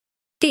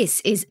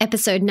This is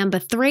episode number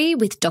 3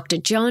 with Dr.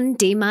 John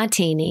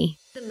Demartini.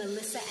 The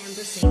Melissa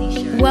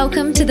Ambrosini Show.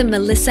 Welcome to the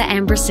Melissa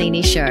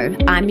Ambrosini Show.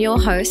 I'm your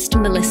host,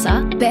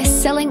 Melissa,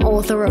 best-selling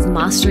author of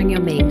Mastering Your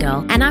Mean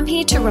Girl, and I'm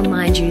here to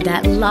remind you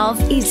that love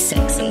is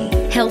sexy,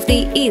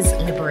 healthy is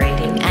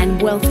liberating,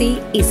 and wealthy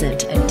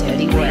isn't a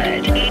dirty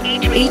word.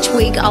 Each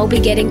week, I'll be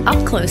getting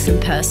up close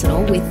and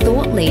personal with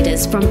thought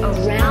leaders from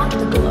around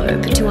the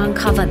globe to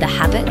uncover the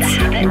habits,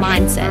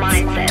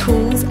 mindsets,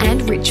 tools,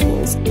 and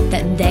rituals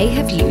that they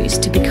have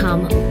used to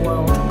become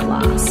world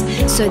class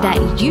so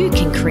that you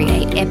can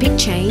create epic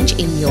change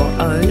in your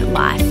own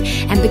life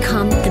and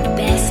become the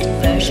best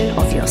version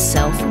of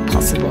yourself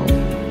possible.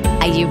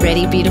 Are you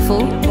ready,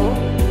 beautiful?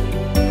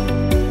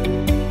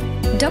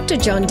 Dr.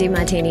 John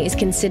Demartini is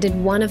considered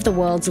one of the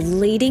world's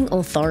leading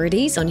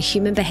authorities on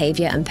human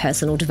behavior and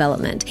personal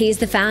development. He is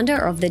the founder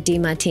of the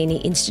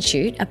Demartini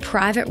Institute, a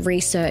private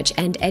research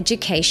and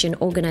education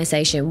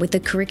organization with a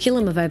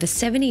curriculum of over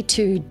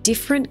 72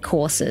 different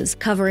courses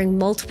covering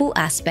multiple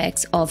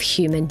aspects of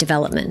human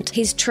development.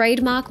 His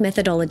trademark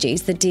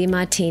methodologies, the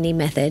Demartini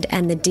method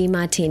and the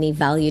Demartini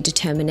value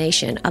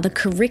determination, are the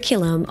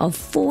curriculum of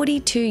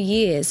 42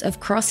 years of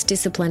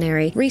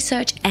cross-disciplinary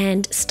research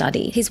and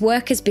study. His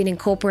work has been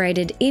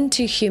incorporated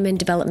into human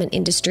development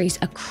industries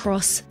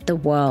across the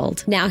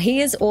world. Now, he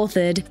has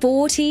authored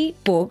 40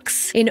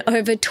 books in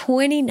over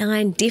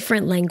 29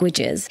 different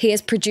languages. He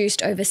has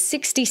produced over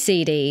 60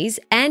 CDs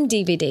and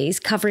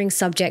DVDs covering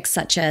subjects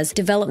such as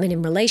development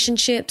in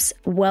relationships,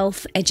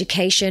 wealth,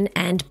 education,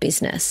 and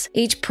business.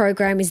 Each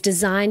program is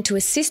designed to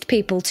assist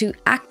people to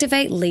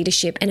activate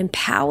leadership and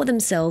empower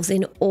themselves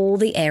in all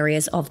the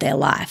areas of their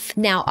life.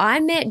 Now, I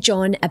met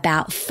John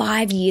about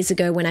 5 years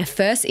ago when I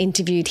first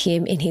interviewed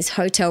him in his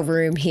hotel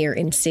room here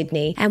in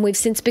Sydney, and we've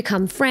since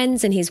become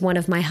friends, and he's one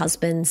of my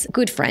husband's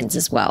good friends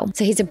as well.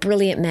 So he's a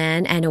brilliant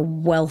man and a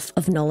wealth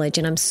of knowledge,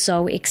 and I'm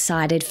so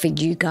excited for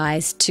you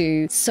guys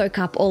to soak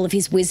up all of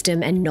his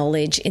wisdom and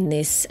knowledge in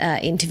this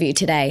interview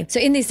today.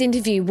 So in this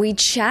interview, we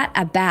chat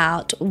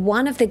about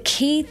one of the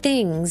key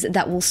things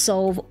that will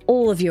solve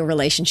all of your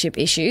relationship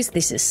issues.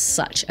 This is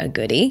such a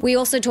goodie. We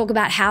also talk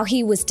about how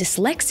he was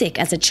dyslexic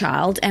as a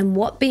child and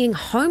what being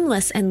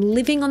homeless and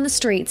living on the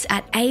streets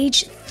at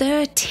age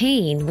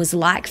 13 was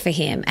like for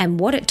him and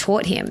what it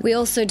taught him. We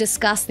also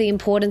discuss the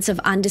importance of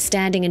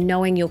understanding and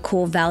knowing your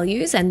core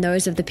values and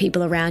those of the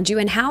people around you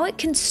and how it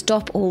can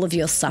stop all of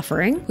your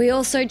suffering. We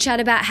also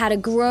chat about how to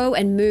grow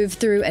and move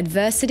through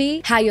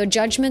adversity, how your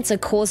judgments are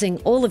causing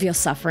all of your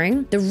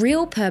suffering, the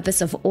real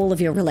purpose of all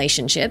of your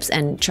relationships,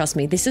 and trust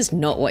me, this is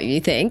not what you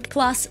think,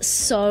 plus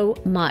so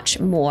much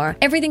more.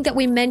 Everything that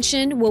we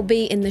mention will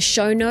be in the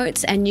show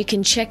notes, and you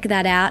can check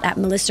that out at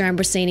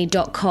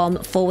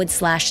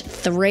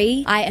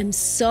melissaambrosini.com/3. I am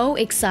so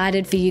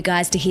excited for you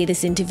guys to hear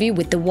this interview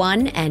with the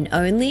one and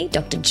only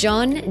Dr.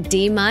 John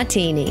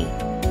Demartini.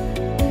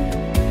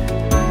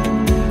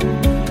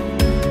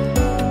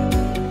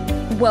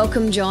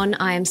 Welcome, John.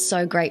 I am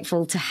so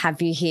grateful to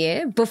have you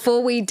here.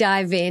 Before we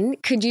dive in,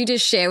 could you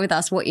just share with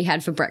us what you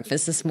had for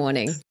breakfast this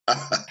morning?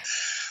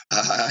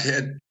 I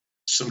had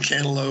some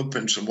cantaloupe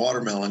and some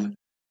watermelon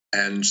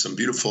and some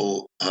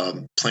beautiful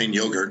plain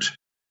yogurt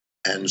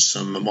and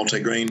some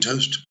multigrain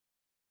toast.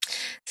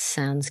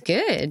 Sounds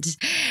good.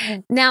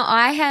 Now,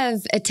 I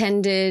have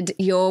attended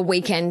your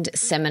weekend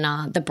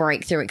seminar, The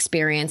Breakthrough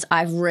Experience.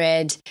 I've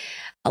read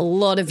a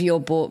lot of your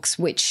books,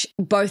 which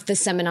both the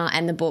seminar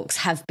and the books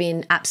have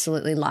been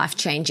absolutely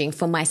life-changing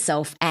for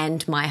myself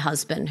and my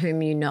husband,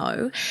 whom you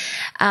know.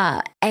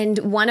 And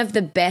one of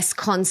the best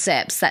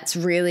concepts that's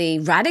really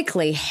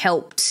radically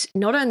helped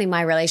not only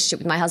my relationship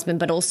with my husband,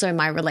 but also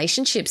my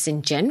relationships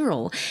in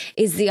general,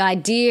 is the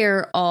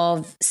idea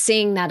of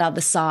seeing that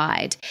other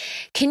side.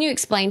 Can you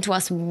explain to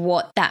us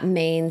what that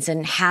means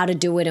and how to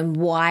do it and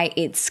why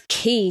it's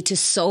key to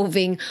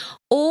solving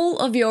all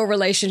of your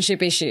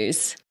relationship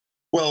issues?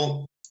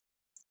 Well,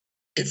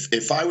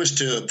 if I was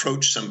to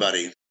approach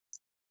somebody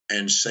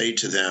and say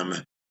to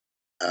them,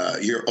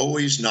 you're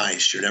always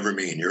nice, you're never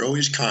mean, you're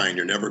always kind,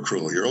 you're never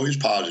cruel, you're always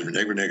positive, you're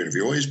never negative,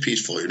 you're always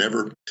peaceful, you're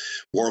never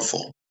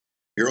warful,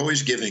 you're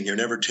always giving, you're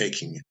never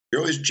taking,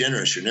 you're always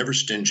generous, you're never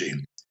stingy,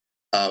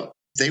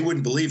 they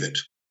wouldn't believe it.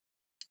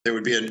 There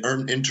would be an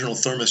internal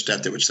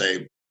thermostat that would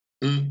say,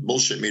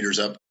 bullshit meter's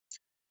up.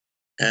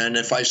 And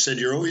if I said,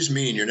 you're always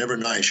mean, you're never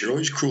nice, you're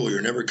always cruel,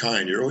 you're never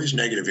kind, you're always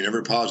negative, you're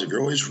never positive,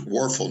 you're always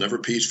warful, never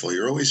peaceful,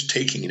 you're always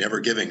taking, you're never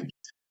giving,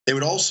 they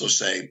would also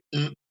say,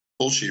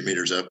 bullshit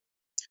meter's up.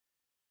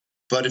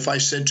 But if I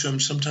said to them,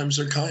 sometimes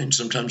they're kind,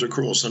 sometimes they're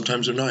cruel,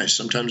 sometimes they're nice,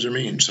 sometimes they're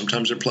mean,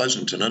 sometimes they're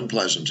pleasant and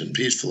unpleasant and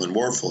peaceful and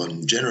warful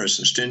and generous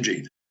and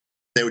stingy,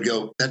 they would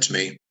go, that's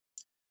me.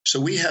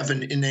 So we have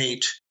an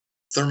innate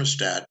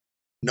thermostat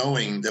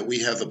knowing that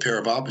we have a pair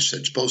of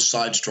opposites, both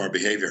sides to our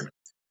behavior.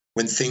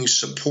 When things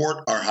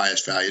support our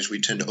highest values, we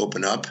tend to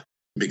open up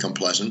and become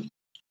pleasant.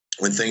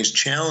 When things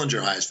challenge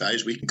our highest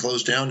values, we can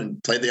close down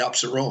and play the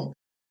opposite role.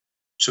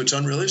 So it's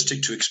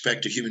unrealistic to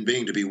expect a human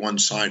being to be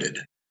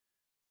one-sided.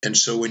 And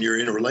so when you're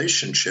in a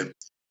relationship,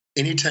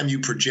 anytime you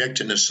project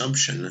an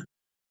assumption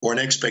or an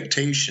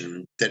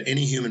expectation that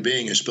any human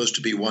being is supposed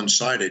to be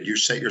one-sided, you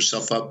set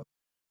yourself up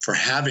for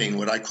having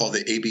what I call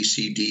the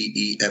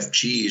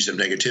ABCDEFGs of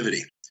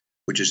negativity,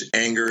 which is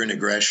anger and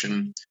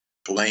aggression,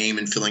 blame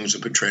and feelings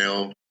of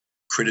betrayal,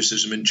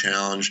 criticism and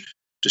challenge,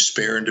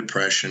 despair and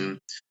depression,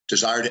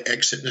 desire to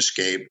exit and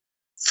escape,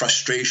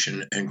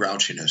 frustration and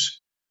grouchiness.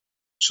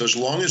 So as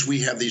long as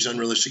we have these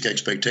unrealistic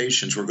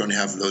expectations, we're going to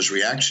have those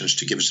reactions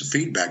to give us a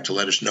feedback to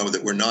let us know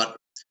that we're not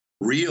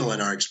real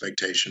in our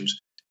expectations,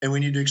 and we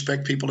need to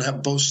expect people to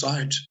have both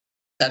sides.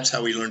 That's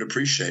how we learn to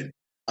appreciate.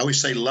 I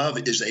always say love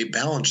is a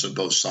balance of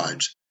both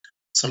sides.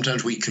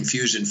 Sometimes we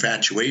confuse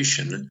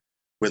infatuation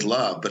with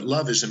love, but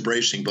love is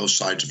embracing both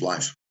sides of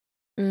life.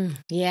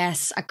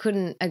 Yes, I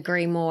couldn't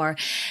agree more.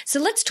 So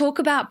let's talk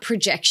about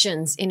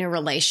projections in a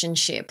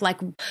relationship. Like,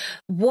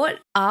 what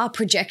are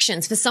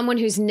projections for someone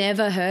who's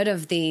never heard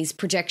of these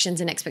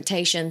projections and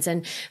expectations,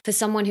 and for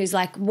someone who's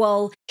like,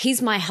 well,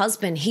 he's my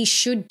husband, he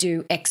should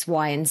do X,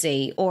 Y, and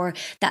Z, or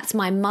that's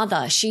my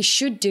mother, she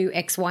should do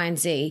X, Y, and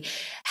Z.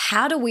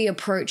 How do we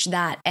approach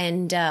that,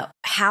 and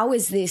how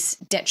is this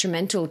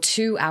detrimental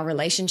to our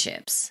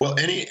relationships? Well,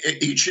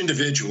 each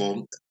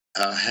individual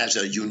has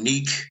a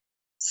unique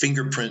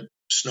fingerprint,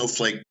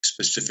 snowflake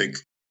specific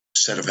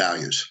set of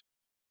values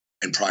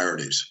and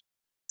priorities,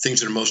 things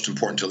that are most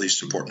important to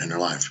least important in their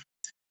life.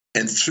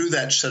 And through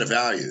that set of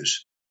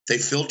values, they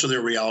filter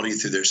their reality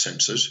through their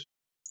senses,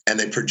 and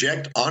they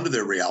project onto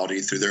their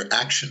reality through their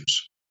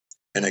actions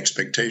and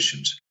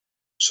expectations.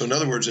 So in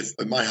other words,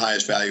 if my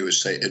highest value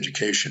is, say,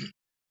 education,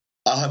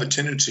 I'll have a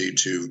tendency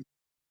to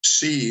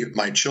see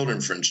my children,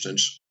 for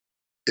instance,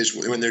 is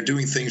when they're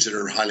doing things that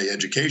are highly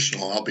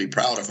educational, I'll be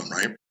proud of them,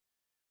 right?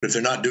 But if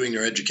they're not doing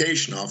their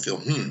education, I'll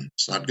feel,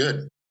 it's not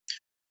good.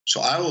 So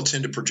I will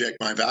tend to project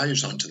my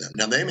values onto them.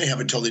 Now, they may have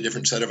a totally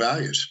different set of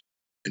values.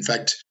 In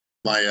fact,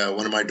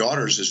 one of my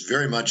daughters is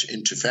very much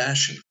into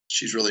fashion.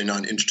 She's really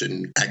not interested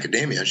in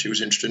academia. She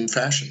was interested in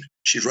fashion.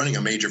 She's running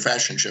a major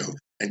fashion show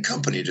and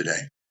company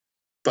today.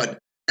 But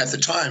at the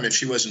time, if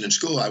she wasn't in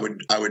school, I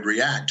would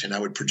react and I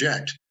would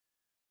project.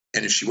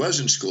 And if she was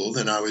in school,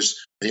 then I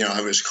was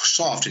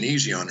soft and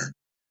easy on her.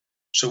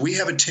 So we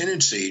have a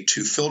tendency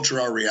to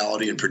filter our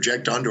reality and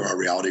project onto our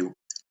reality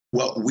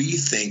what we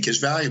think is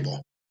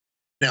valuable.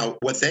 Now,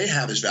 what they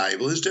have as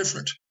valuable is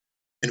different.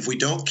 And if we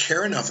don't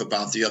care enough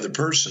about the other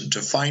person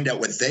to find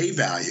out what they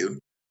value,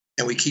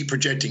 and we keep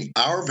projecting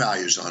our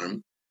values on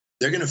them,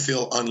 they're going to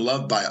feel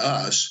unloved by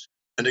us,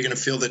 and they're going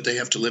to feel that they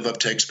have to live up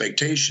to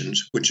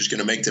expectations, which is going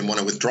to make them want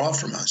to withdraw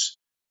from us.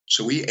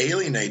 So we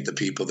alienate the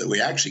people that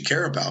we actually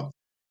care about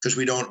because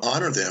we don't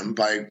honor them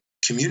by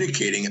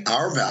communicating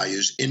our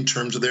values in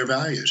terms of their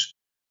values.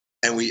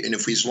 And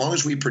as long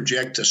as we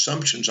project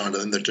assumptions onto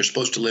them that they're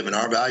supposed to live in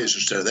our values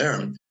instead of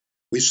theirs,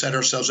 we set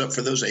ourselves up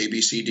for those A,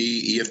 B, C,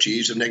 D, E, F,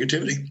 Gs of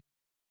negativity.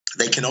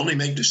 They can only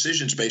make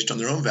decisions based on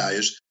their own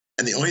values.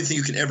 And the only thing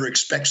you can ever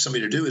expect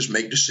somebody to do is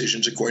make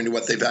decisions according to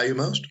what they value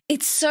most.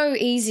 It's so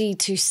easy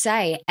to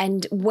say.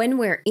 And when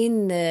we're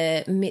in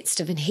the midst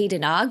of a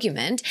heated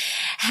argument,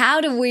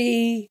 how do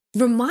we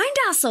remind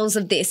ourselves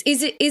of this?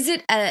 Is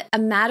it a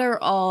matter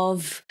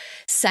of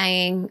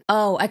saying,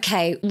 oh,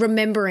 okay,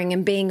 remembering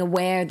and being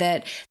aware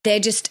that they're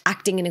just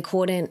acting in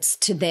accordance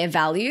to their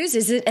values?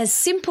 Is it as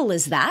simple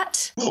as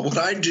that? Well, what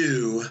I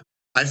do,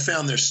 I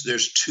found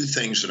there's two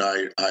things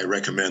that I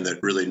recommend that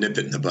really nip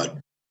it in the bud.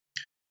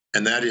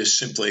 And that is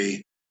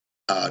simply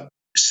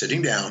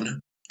sitting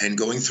down and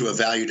going through a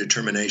value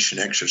determination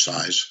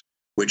exercise,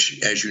 which,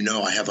 as you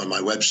know, I have on my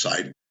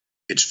website.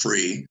 It's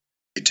free.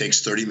 It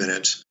takes 30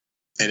 minutes,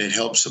 and it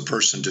helps a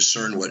person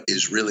discern what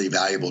is really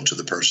valuable to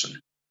the person.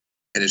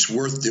 And it's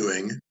worth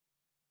doing.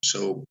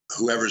 So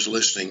whoever's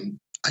listening,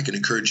 I can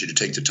encourage you to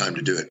take the time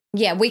to do it.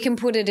 Yeah, we can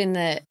put it in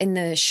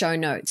the show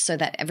notes so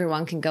that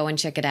everyone can go and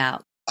check it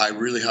out. I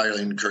really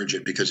highly encourage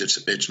it because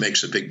it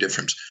makes a big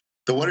difference.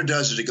 But what it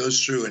does is it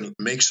goes through and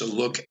takes a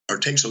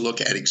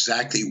look at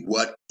exactly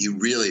what you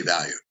really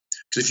value.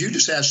 Because if you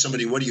just ask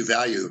somebody, what do you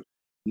value?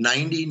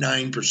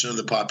 99% of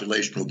the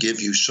population will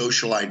give you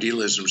social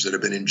idealisms that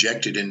have been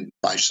injected in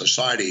by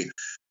society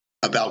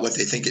about what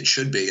they think it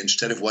should be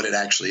instead of what it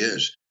actually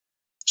is.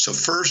 So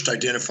first,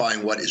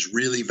 identifying what is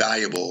really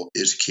valuable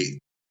is key.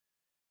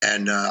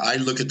 And I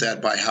look at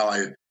that by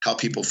how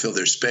people fill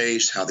their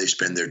space, how they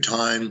spend their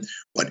time,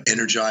 what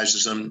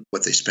energizes them,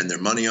 what they spend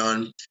their money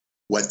on,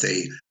 what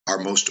they are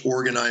most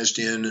organized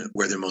in,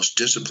 where they're most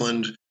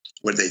disciplined,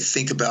 what they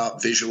think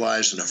about,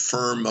 visualize, and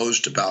affirm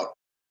most about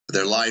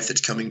their life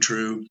that's coming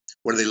true,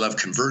 what do they love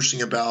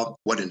conversing about,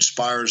 what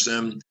inspires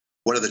them,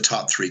 what are the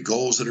top 3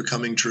 goals that are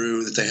coming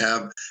true that they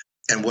have,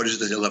 and what is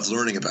it that they love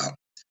learning about.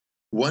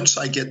 Once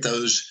I get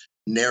those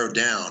narrowed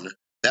down,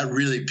 that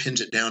really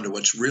pins it down to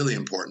what's really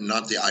important,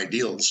 not the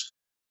ideals.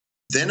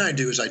 Then I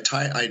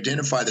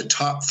identify the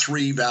top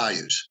 3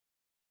 values,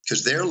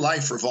 because their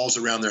life revolves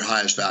around their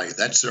highest value.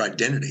 That's their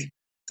identity.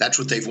 That's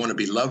what they want to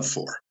be loved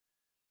for.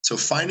 So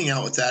finding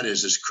out what that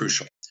is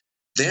crucial.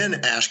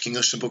 Then asking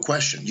a simple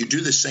question. You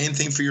do the same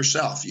thing for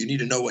yourself. You need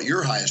to know what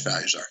your highest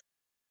values are.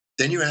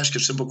 Then you ask a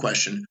simple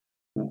question.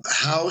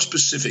 how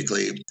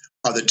specifically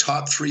are the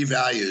top 3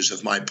 values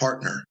of my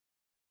partner,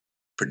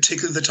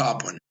 particularly the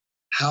top one,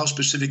 how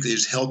specifically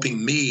is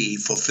helping me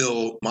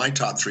fulfill my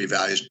top 3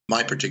 values,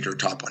 my particular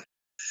top one?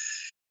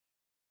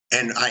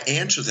 And I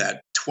answer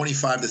that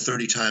 25 to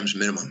 30 times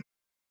minimum.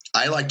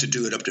 I like to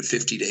do it up to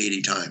 50 to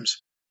 80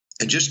 times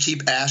and just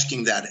keep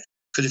asking that.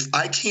 Because if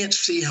I can't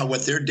see how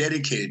what they're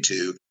dedicated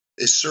to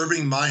is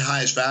serving my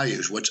highest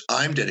values, what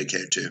I'm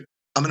dedicated to,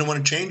 I'm going to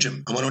want to change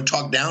them. I'm going to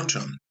talk down to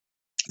them.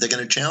 They're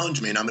going to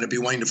challenge me, and I'm going to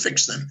be wanting to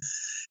fix them,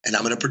 and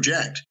I'm going to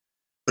project.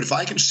 But if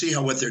I can see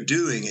how what they're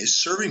doing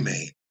is serving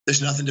me,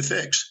 there's nothing to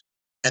fix.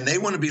 And they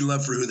want to be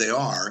loved for who they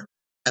are,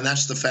 and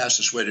that's the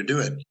fastest way to do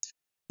it.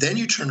 Then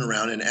you turn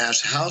around and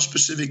ask, how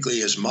specifically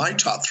is my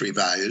top 3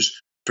 values,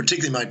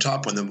 particularly my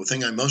top one, the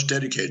thing I'm most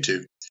dedicated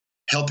to,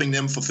 helping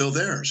them fulfill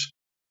theirs?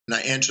 And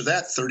I answer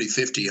that 30,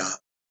 50,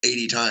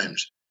 80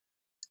 times.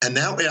 And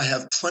that way I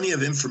have plenty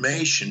of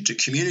information to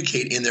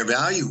communicate in their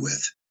value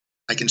with.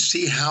 I can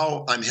see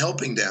how I'm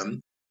helping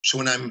them. So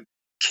when I'm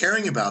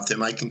caring about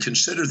them, I can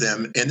consider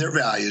them and their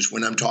values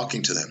when I'm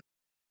talking to them.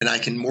 And I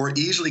can more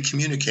easily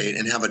communicate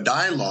and have a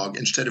dialogue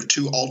instead of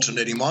 2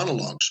 alternating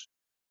monologues.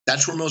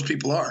 That's where most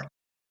people are.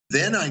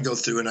 Then I go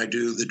through and I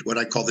do what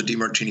I call the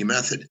Demartini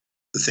method,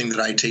 the thing that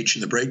I teach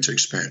in the breakthrough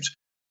experience,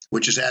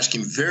 which is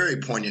asking very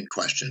poignant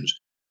questions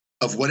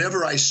of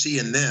whatever I see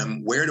in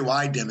them, where do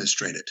I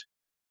demonstrate it?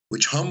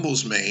 Which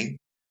humbles me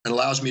and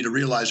allows me to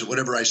realize that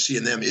whatever I see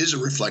in them is a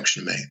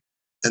reflection of me.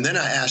 And then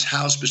I ask,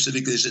 how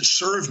specifically does it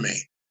serve me?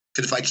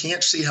 Because if I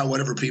can't see how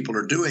whatever people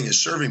are doing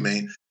is serving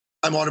me,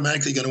 I'm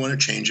automatically going to want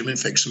to change them and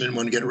fix them and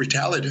want to get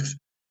retaliative.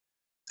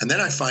 And then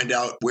I find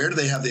out, where do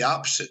they have the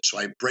opposite? So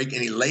I break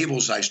any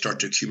labels I start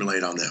to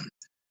accumulate on them.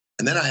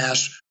 And then I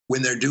ask,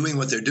 when they're doing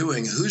what they're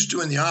doing, who's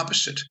doing the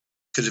opposite?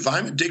 Because if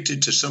I'm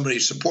addicted to somebody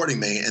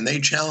supporting me and they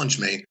challenge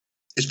me,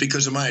 it's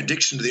because of my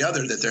addiction to the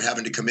other that they're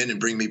having to come in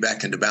and bring me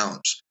back into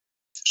balance.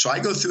 So I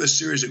go through a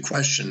series of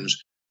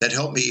questions that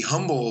help me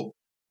humble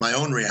my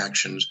own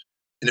reactions.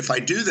 And if I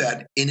do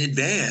that in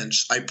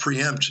advance, I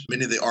preempt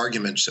many of the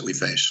arguments that we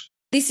face.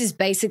 This is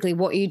basically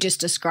what you just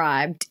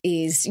described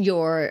is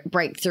your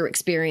breakthrough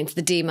experience,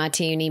 the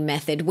Demartini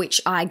method,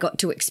 which I got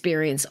to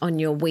experience on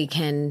your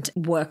weekend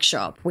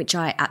workshop, which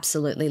I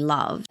absolutely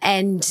love.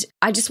 And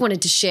I just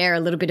wanted to share a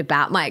little bit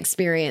about my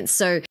experience.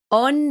 So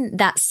on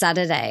that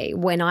Saturday,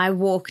 when I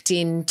walked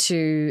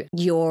into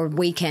your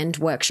weekend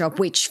workshop,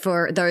 which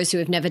for those who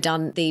have never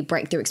done the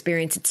breakthrough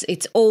experience,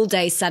 it's all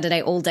day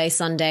Saturday, all day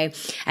Sunday,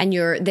 and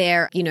you're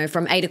there,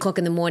 from 8 o'clock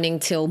in the morning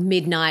till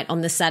midnight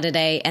on the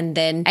Saturday, and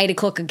then 8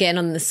 o'clock again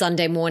on the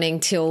Sunday morning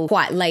till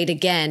quite late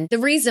again. The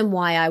reason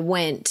why I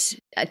went,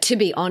 to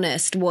be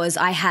honest, was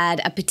I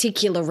had a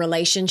particular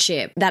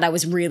relationship that I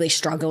was really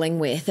struggling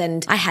with.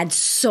 And I had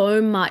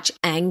so much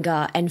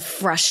anger and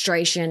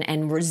frustration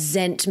and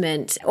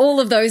resentment, all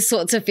of those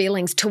sorts of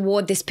feelings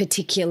toward this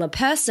particular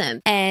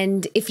person.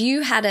 And if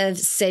you had have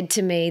said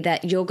to me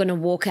that you're going to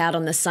walk out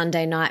on the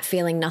Sunday night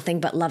feeling nothing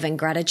but love and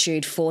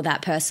gratitude for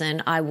that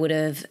person, I would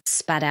have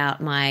spat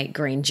out my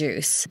green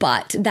juice.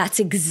 But that's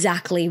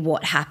exactly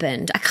what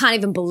happened. I can't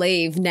even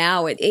believe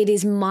now. It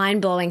is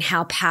mind-blowing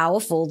how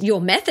powerful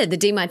your method, the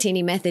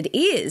Demartini method,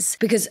 is.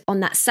 Because on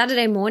that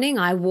Saturday morning,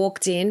 I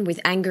walked in with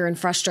anger and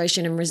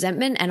frustration and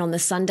resentment. And on the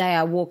Sunday,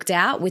 I walked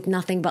out with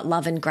nothing but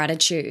love and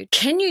gratitude.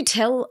 Can you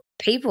tell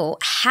people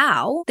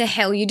how the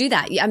hell you do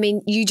that? I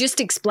mean, you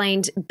just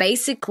explained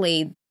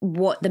basically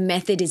what the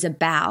method is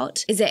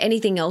about. Is there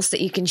anything else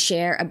that you can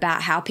share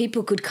about how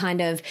people could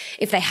kind of,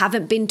 if they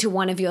haven't been to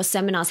one of your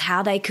seminars,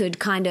 how they could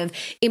kind of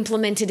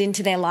implement it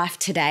into their life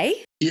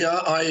today?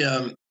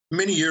 Yeah,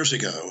 many years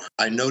ago,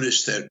 I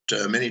noticed that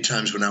many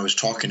times when I was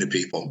talking to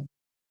people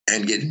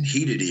and getting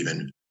heated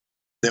even,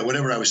 that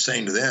whatever I was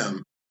saying to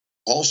them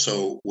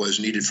also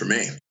was needed for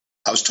me.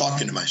 I was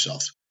talking to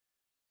myself.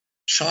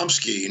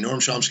 Noam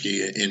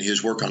Chomsky, in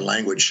his work on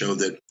language, showed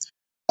that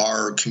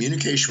our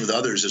communication with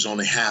others is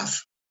only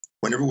half.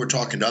 Whenever we're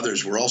talking to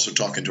others, we're also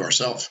talking to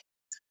ourselves.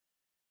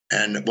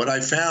 And what I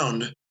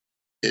found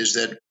is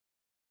that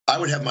I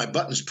would have my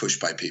buttons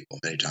pushed by people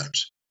many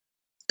times.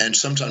 And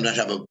sometimes I'd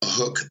have a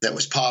hook that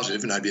was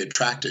positive and I'd be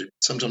attracted.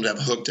 Sometimes I'd have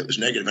a hook that was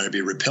negative and I'd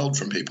be repelled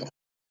from people.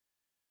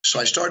 So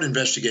I started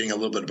investigating a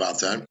little bit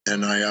about that.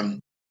 And I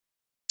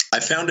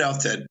found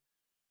out that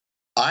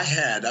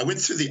I went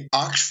through the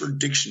Oxford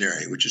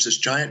Dictionary, which is this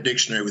giant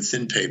dictionary with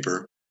thin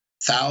paper,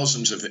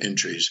 thousands of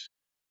entries.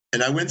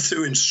 And I went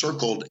through and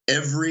circled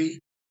every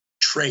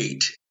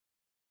trait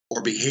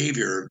or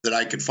behavior that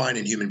I could find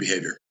in human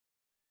behavior.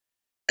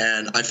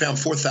 And I found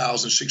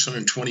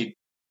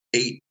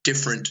 4,628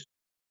 different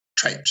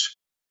traits: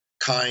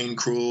 kind,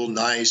 cruel,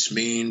 nice,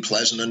 mean,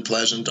 pleasant,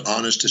 unpleasant,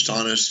 honest,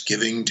 dishonest,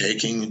 giving,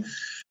 taking.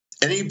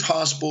 Any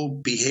possible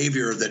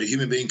behavior that a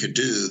human being could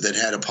do that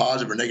had a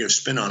positive or negative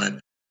spin on it,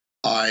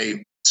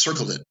 I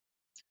circled it.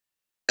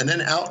 And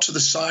then out to the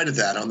side of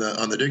that on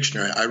the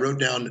dictionary, I wrote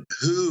down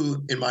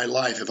who in my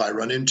life have I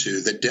run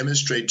into that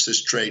demonstrates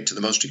this trait to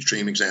the most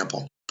extreme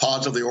example,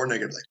 positively or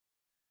negatively.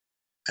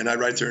 And I'd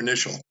write their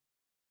initial.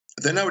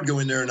 Then I would go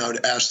in there and I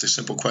would ask the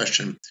simple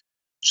question,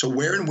 So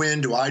where and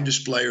when do I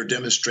display or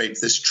demonstrate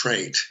this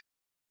trait,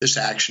 this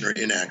action or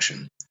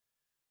inaction?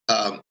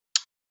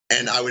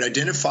 And I would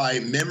identify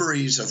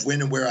memories of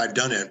when and where I've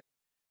done it,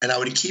 and I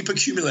would keep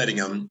accumulating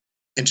them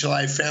until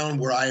I found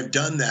where I have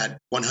done that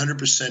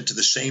 100% to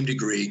the same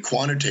degree,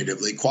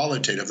 quantitatively,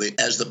 qualitatively,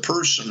 as the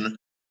person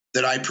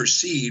that I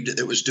perceived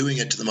that was doing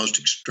it to the most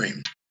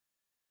extreme.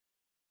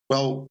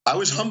 Well, I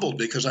was humbled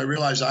because I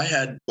realized I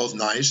had both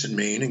nice and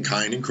mean and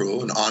kind and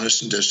cruel and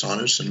honest and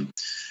dishonest and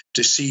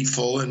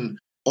deceitful and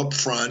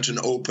upfront and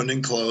open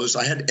and closed.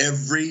 I had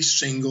every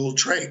single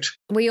trait.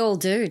 We all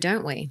do,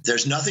 don't we?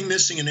 There's nothing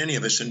missing in any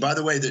of us. And by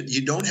the way, that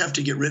you don't have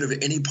to get rid of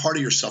any part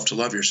of yourself to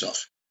love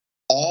yourself.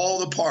 All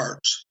the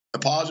parts, the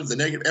positive, the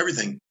negative,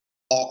 everything,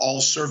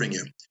 all serving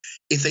you.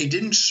 If they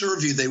didn't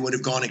serve you, they would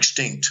have gone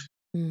extinct.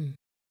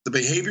 The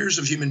behaviors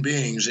of human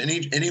beings,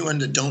 anyone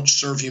that don't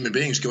serve human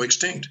beings go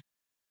extinct.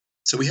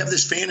 So we have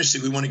this fantasy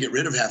we want to get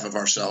rid of half of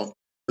ourselves,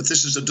 but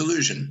this is a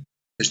delusion.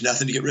 There's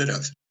nothing to get rid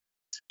of.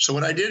 So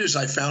what I did is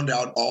I found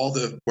out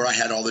where I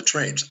had all the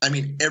traits. I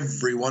mean,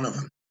 every one of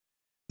them.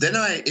 Then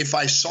if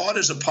I saw it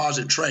as a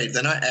positive trait,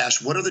 then I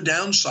asked, what are the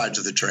downsides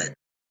of the trait?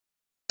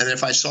 And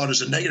if I saw it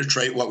as a negative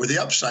trait, what were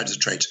the upsides of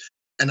the traits?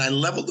 And I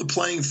leveled the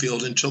playing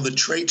field until the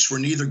traits were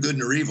neither good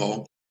nor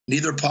evil,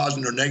 neither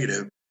positive nor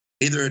negative,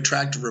 neither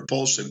attractive or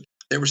repulsive.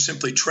 They were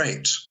simply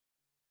traits.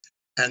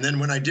 And then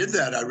when I did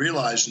that, I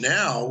realized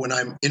now when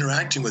I'm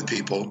interacting with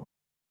people,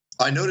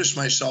 I notice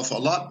myself a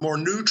lot more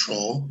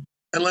neutral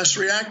and less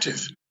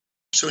reactive.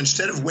 So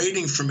instead of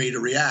waiting for me to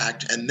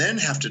react and then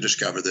have to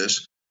discover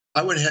this,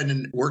 I went ahead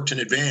and worked in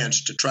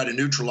advance to try to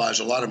neutralize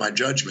a lot of my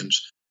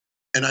judgments.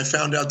 And I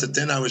found out that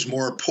then I was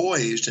more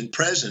poised and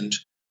present,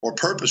 more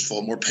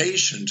purposeful, more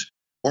patient,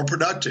 more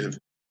productive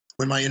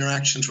when my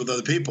interactions with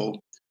other people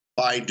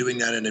by doing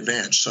that in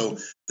advance. So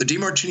the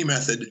Demartini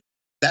method,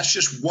 that's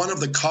just one of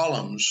the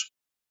columns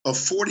of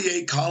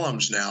 48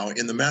 columns now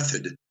in the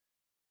method,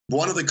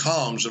 one of the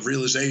columns of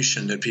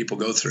realization that people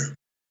go through.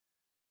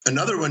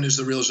 Another one is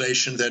the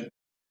realization that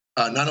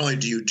not only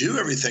do you do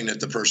everything that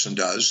the person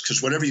does,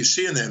 because whatever you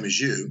see in them is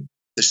you,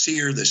 the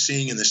seer, the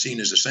seeing, and the seen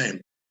is the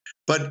same,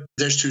 but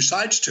there's two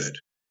sides to it.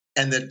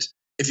 And that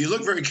if you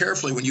look very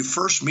carefully, when you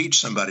first meet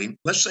somebody,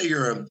 let's say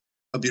you're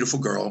a beautiful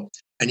girl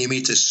and you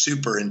meet this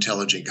super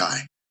intelligent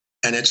guy,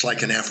 and it's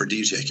like an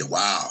aphrodisiac.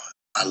 Wow,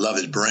 I love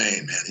his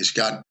brain, man. He's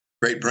got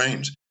great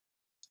brains.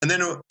 And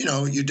then,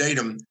 you date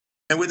him.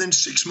 And within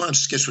 6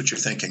 months, guess what you're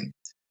thinking?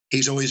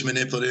 He's always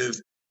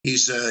manipulative. He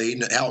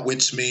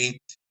outwits me.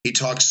 He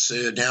talks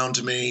down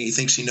to me. He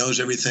thinks he knows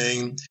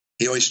everything.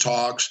 He always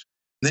talks.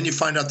 And then you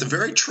find out the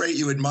very trait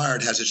you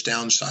admired has its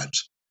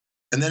downsides.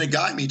 And then a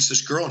guy meets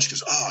this girl and she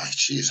goes, oh,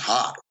 she's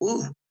hot.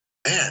 Ooh,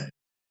 man.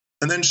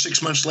 And then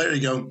 6 months later,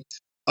 you go,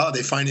 oh,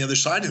 they find the other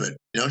side of it.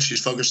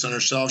 She's focused on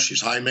herself.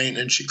 She's high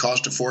maintenance. She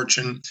costs a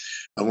fortune.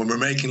 And when we're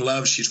making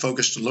love, she's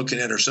focused on looking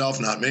at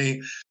herself, not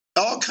me.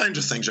 All kinds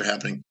of things are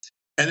happening.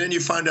 And then you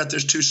find out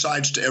there's two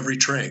sides to every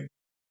trait.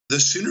 The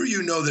sooner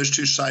you know there's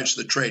two sides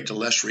to the trait, the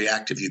less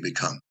reactive you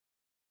become.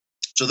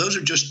 So those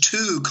are just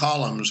two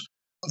columns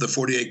of the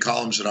 48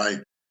 columns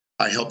that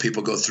I help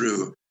people go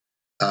through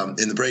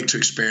in the breakthrough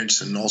experience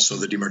and also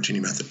the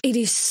Demartini method. It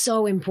is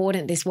so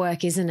important, this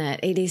work, isn't it?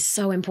 It is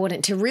so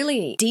important to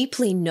really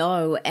deeply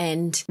know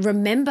and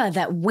remember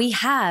that we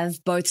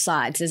have both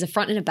sides. There's a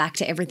front and a back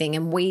to everything,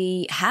 and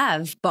we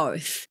have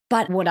both.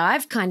 But what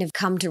I've kind of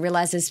come to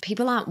realize is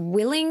people aren't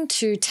willing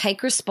to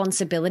take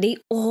responsibility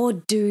or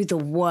do the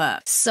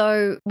work.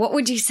 So what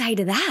would you say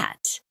to that?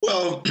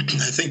 Well, I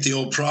think the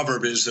old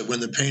proverb is that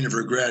when the pain of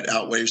regret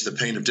outweighs the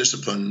pain of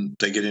discipline,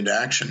 they get into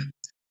action.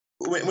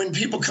 When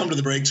people come to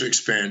the breakthrough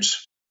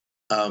experience,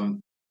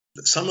 some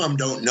of them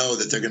don't know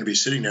that they're going to be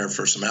sitting there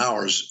for some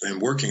hours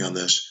and working on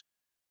this.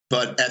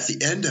 But at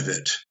the end of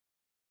it,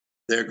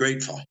 they're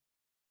grateful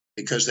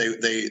because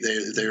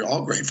they're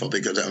all grateful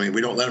because,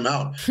 we don't let them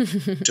out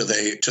till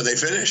they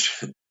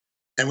finish.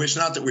 And it's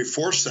not that we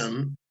force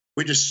them.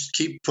 We just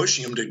keep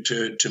pushing them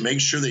to make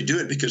sure they do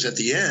it, because at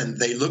the end,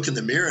 they look in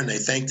the mirror and they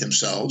thank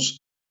themselves.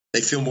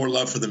 They feel more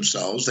love for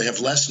themselves. They have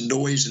less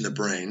noise in the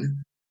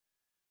brain.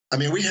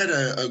 We had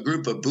a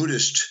group of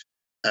Buddhist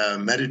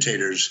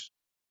meditators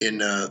in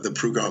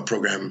the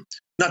program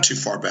not too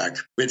far back.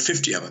 We had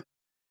 50 of them.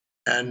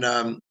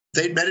 And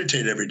they'd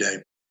meditate every day.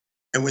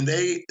 And when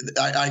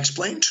I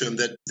explained to them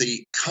that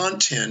the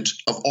content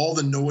of all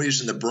the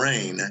noise in the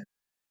brain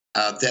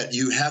that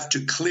you have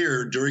to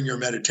clear during your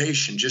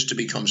meditation just to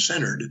become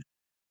centered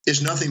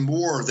is nothing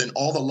more than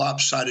all the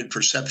lopsided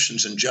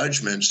perceptions and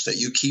judgments that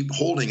you keep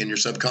holding in your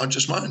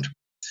subconscious mind.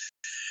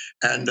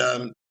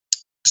 And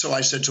so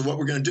I said, so what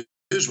we're going to do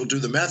is we'll do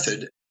the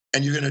method,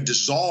 and you're going to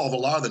dissolve a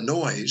lot of the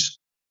noise.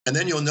 And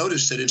then you'll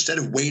notice that instead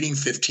of waiting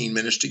 15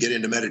 minutes to get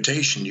into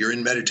meditation, you're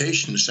in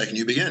meditation the second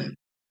you begin.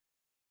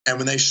 And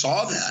when they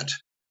saw that,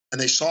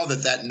 and they saw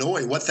that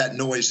noise, what that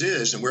noise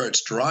is and where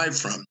it's derived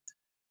from,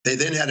 they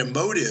then had a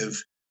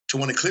motive to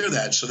want to clear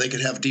that so they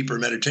could have deeper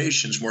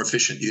meditations, more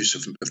efficient use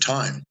of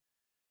time.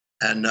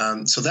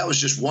 And so that was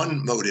just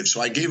one motive.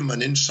 So I gave them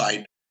an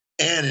insight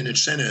and an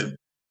incentive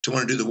to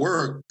want to do the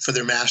work for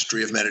their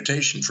mastery of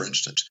meditation, for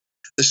instance.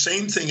 The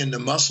same thing in the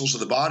muscles of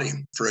the body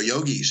for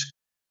yogis.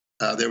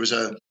 There was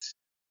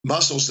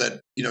muscles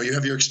that, you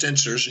have your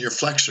extensors and your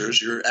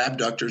flexors, your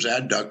abductors,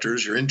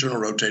 adductors, your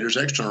internal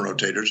rotators, external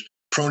rotators,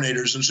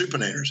 pronators, and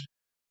supinators.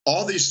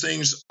 All these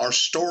things are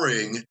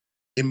storing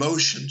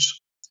emotions.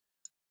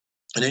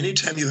 And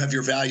anytime you have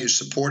your values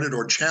supported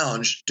or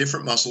challenged,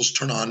 different muscles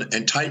turn on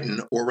and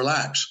tighten or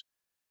relax.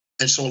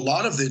 And so a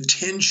lot of the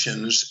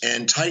tensions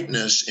and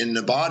tightness in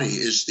the body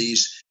is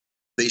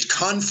these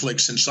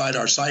conflicts inside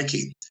our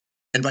psyche.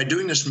 And by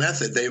doing this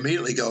method, they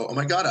immediately go, oh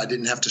my God, I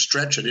didn't have to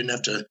stretch. I didn't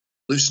have to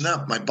loosen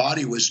up. My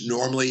body was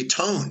normally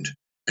toned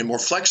and more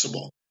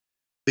flexible,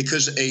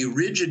 because a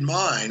rigid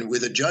mind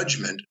with a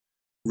judgment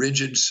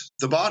rigids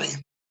the body,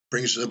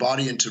 brings the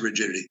body into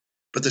rigidity.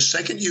 But the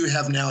second you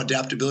have now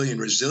adaptability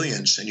and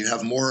resilience, and you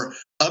have more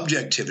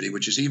objectivity,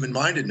 which is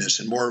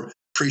even-mindedness, and more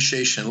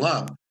appreciation and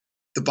love,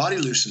 the body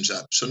loosens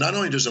up. So not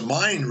only does the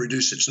mind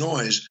reduce its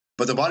noise,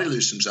 but the body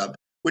loosens up,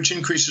 which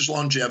increases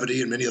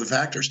longevity and many other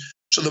factors.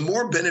 So the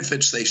more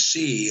benefits they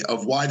see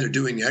of why they're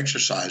doing the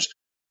exercise,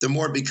 the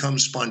more it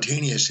becomes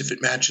spontaneous, if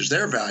it matches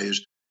their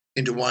values,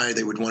 into why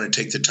they would want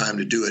to take the time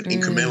to do it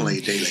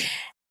incrementally daily.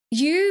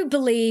 You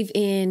believe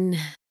in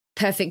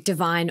perfect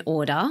divine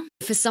order.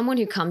 For someone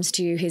who comes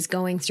to you who's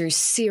going through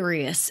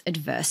serious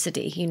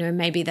adversity,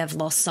 maybe they've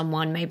lost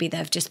someone, maybe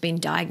they've just been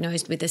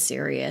diagnosed with a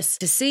serious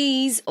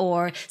disease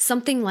or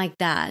something like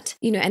that,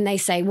 and they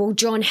say, well,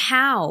 John,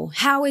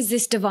 how is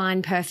this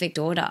divine perfect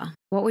order?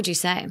 What would you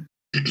say?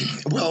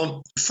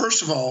 Well,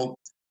 first of all,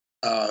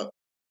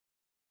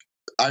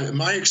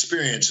 my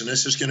experience, and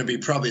this is going to be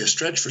probably a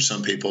stretch for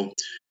some people,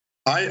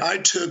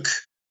 I've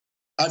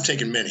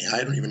taken many,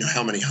 I don't even know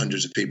how many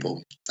hundreds of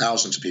people,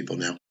 thousands of people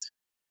now.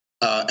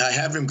 I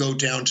have them go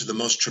down to the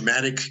most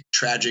traumatic,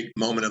 tragic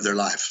moment of their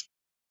life.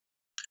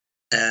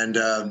 And,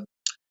 I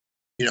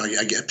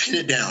pin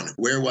it down.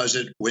 Where was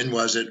it? When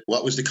was it?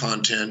 What was the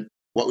content?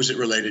 What was it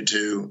related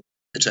to?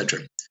 Etc.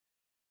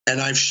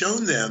 And I've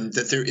shown them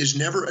that there is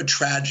never a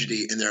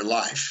tragedy in their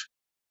life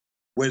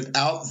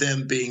without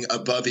them being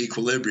above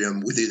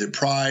equilibrium with either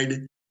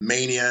pride,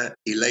 mania,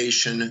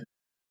 elation,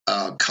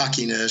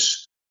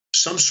 cockiness,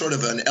 some sort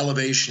of an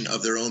elevation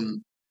of their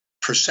own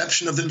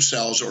perception of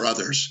themselves or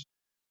others.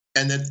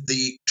 And that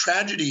the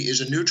tragedy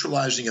is a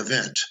neutralizing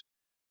event.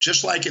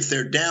 Just like if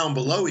they're down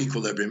below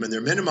equilibrium and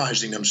they're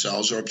minimizing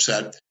themselves or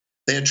upset,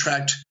 they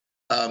attract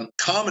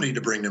comedy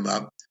to bring them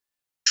up.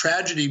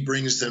 Tragedy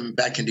brings them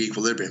back into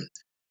equilibrium.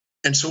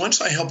 And so once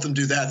I help them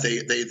do that,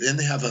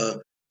 they have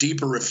a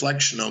deeper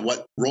reflection on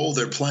what role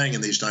they're playing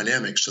in these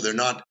dynamics. So they're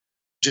not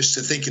just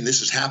thinking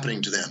this is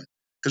happening to them.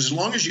 Because as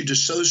long as you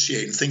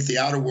dissociate and think the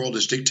outer world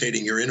is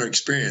dictating your inner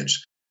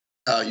experience,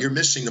 you're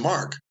missing the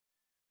mark.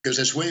 Because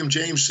as William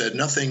James said,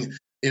 nothing,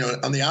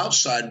 on the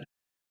outside,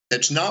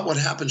 it's not what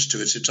happens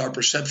to us. It's our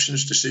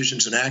perceptions,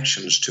 decisions, and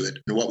actions to it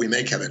and what we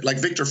make of it. Like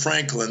Viktor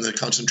Frankl in the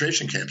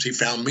concentration camps, he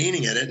found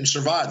meaning in it and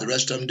survived. The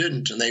rest of them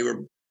didn't, and they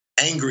were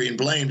angry and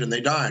blamed, and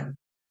they died.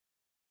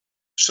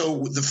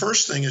 So the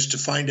first thing is to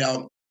find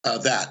out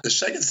that. The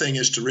second thing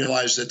is to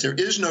realize that there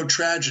is no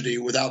tragedy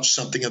without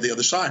something on the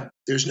other side.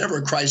 There's never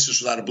a crisis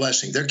without a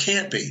blessing. There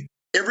can't be.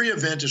 Every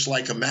event is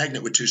like a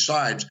magnet with two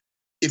sides.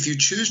 If you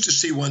choose to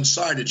see one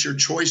side, it's your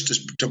choice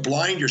to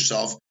blind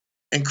yourself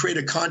and create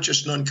a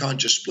conscious and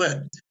unconscious split.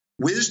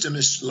 Wisdom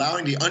is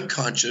allowing the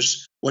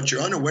unconscious, what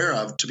you're unaware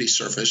of, to be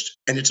surfaced,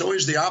 and it's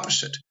always the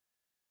opposite.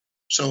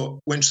 So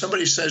when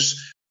somebody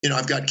says,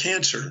 I've got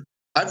cancer,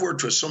 I've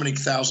worked with so many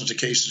thousands of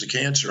cases of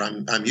cancer,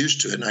 I'm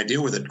used to it, and I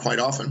deal with it quite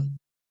often.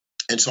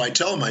 And so I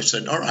tell them, I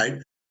said, all right,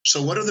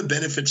 so what are the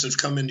benefits that have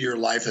come into your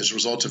life as a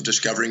result of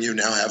discovering you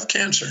now have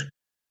cancer?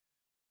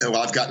 Well,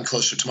 I've gotten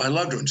closer to my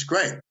loved ones.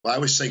 Great. Well, I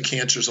always say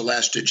cancer is a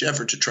last-ditch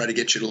effort to try to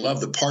get you to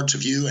love the parts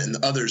of you and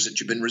the others that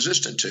you've been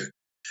resistant to.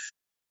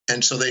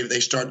 And so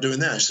they start doing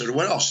that. I said,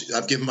 what else?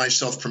 I've given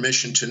myself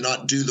permission to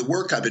not do the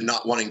work I've been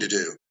not wanting to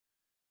do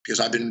because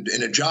I've been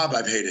in a job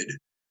I've hated,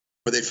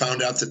 where they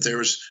found out that there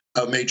was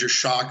a major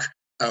shock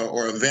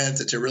or event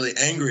that they're really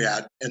angry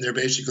at, and they're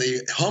basically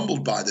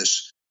humbled by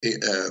this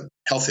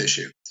health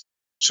issue.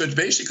 So it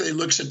basically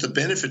looks at the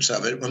benefits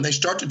of it. When they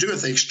start to do it,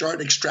 they start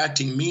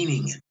extracting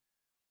meaning.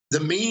 The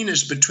mean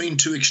is between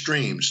two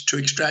extremes. To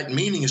extract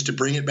meaning is to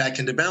bring it back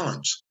into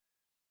balance.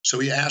 So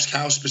we ask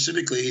how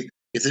specifically,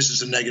 if this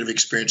is a negative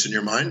experience in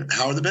your mind,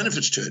 how are the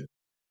benefits to it?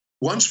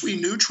 Once we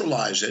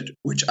neutralize it,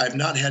 which I've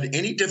not had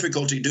any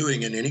difficulty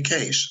doing in any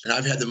case, and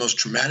I've had the most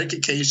traumatic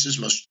of cases,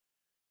 most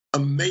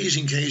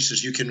amazing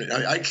cases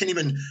I can't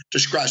even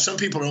describe. Some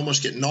people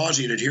almost get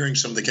nauseated hearing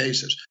some of the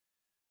cases.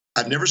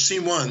 I've never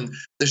seen one.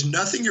 There's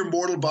nothing your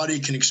mortal body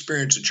can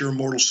experience that your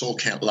mortal soul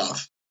can't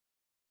love.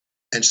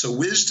 And so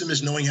wisdom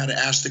is knowing how to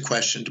ask the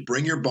question, to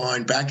bring your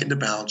mind back into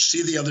balance,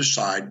 see the other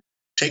side,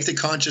 take the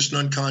conscious and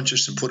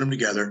unconscious and put them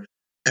together.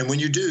 And when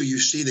you do, you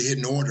see the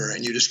hidden order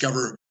and you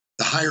discover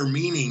the higher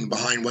meaning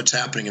behind what's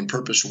happening and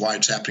purpose of why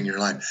it's happening in your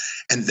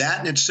life. And that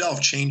in itself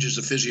changes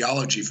the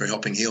physiology for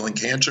helping healing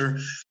cancer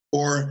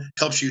or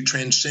helps you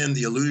transcend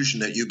the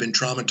illusion that you've been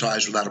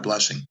traumatized without a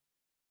blessing.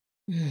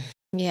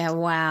 Yeah,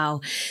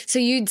 wow. So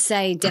you'd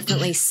say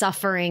definitely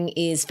suffering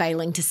is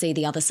failing to see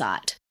the other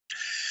side.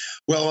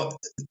 Well,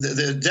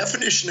 the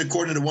definition,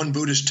 according to one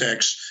Buddhist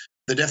text,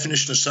 the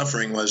definition of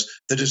suffering was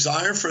the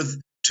desire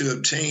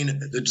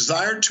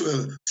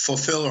to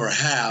fulfill or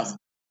have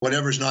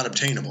whatever is not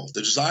obtainable,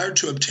 the desire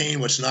to obtain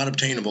what's not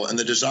obtainable, and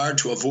the desire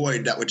to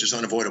avoid that which is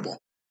unavoidable.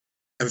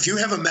 And if you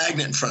have a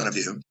magnet in front of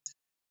you,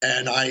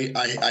 and I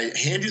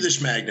hand you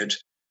this magnet,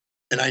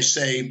 and I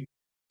say,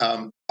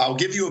 I'll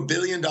give you $1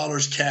 billion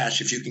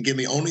cash if you can give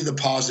me only the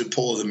positive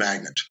pole of the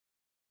magnet.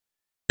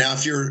 Now,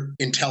 if you're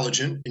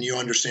intelligent and you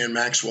understand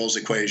Maxwell's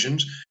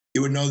equations,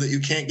 you would know that you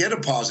can't get a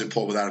positive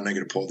pole without a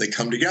negative pole. They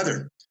come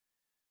together.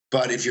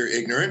 But if you're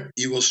ignorant,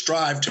 you will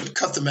strive to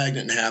cut the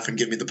magnet in half and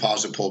give me the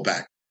positive pole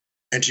back.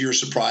 And to your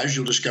surprise,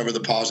 you'll discover the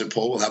positive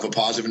pole will have a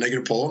positive and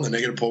negative pole, and the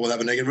negative pole will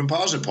have a negative and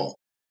positive pole.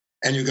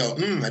 And you go,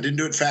 I didn't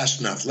do it fast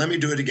enough. Let me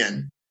do it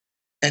again.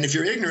 And if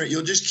you're ignorant,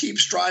 you'll just keep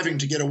striving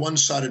to get a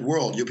one-sided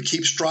world. You'll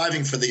keep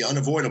striving for the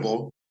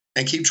unavoidable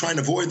and keep trying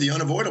to avoid the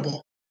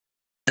unavoidable.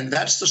 And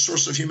that's the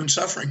source of human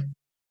suffering.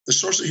 The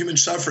source of human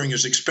suffering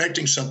is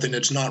expecting something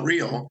that's not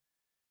real.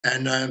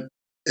 And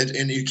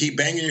you keep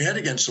banging your head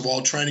against the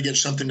wall trying to get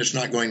something that's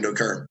not going to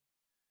occur.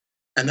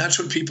 And that's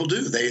what people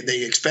do.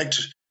 They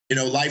expect,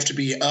 life to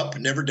be up,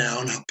 never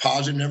down,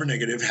 positive, never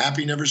negative,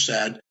 happy, never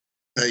sad,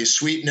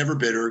 sweet, never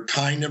bitter,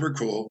 kind, never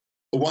cruel,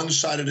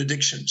 one-sided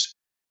addictions.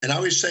 And I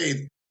always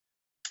say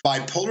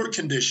bipolar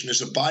condition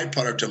is a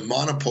byproduct of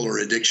monopolar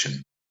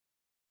addiction.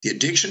 The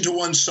addiction to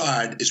one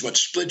side is what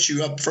splits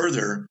you up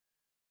further.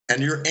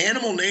 And your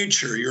animal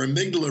nature, your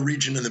amygdala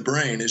region in the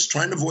brain, is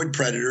trying to avoid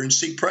predator and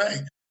seek prey.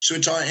 So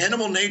it's our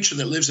animal nature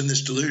that lives in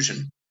this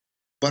delusion.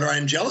 But our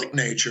angelic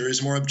nature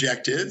is more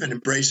objective and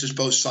embraces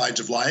both sides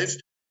of life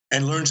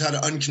and learns how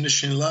to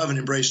unconditionally love and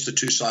embrace the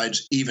two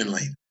sides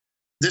evenly.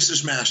 This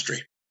is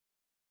mastery.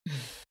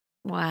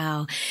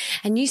 Wow.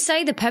 And you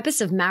say the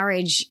purpose of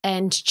marriage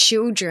and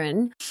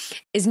children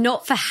is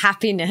not for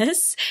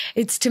happiness.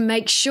 It's to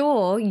make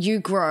sure you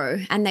grow.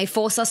 And they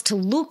force us to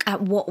look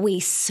at what we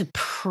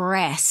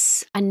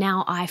suppress. And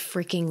now I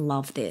freaking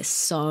love this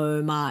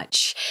so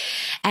much.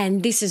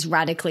 And this has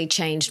radically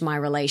changed my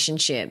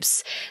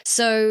relationships.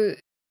 So,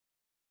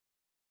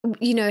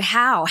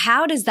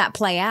 how does that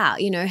play out?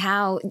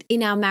 How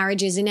in our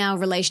marriages, in our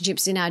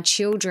relationships, in our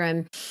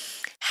children,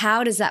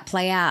 how does that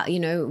play out?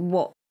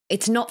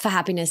 It's not for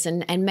happiness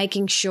and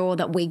making sure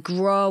that we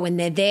grow, and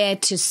they're there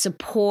to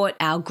support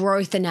our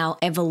growth and our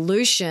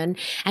evolution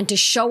and to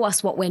show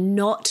us what we're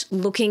not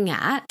looking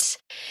at.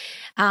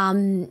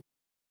 How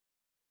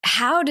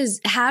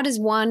does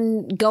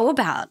one go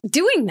about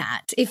doing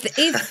that? If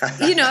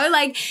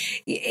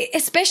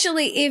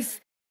especially if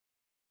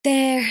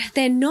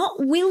they're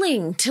not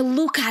willing to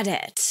look at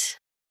it,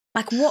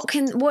 like what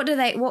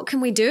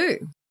can we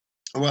do?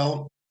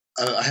 Well,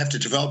 I have to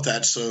develop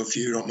that, so if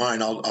you don't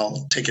mind,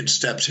 I'll take it in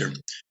steps here.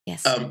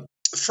 Yes.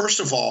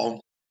 First of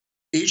all,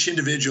 each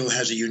individual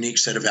has a unique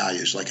set of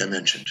values, like I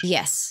mentioned.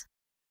 Yes.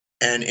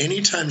 And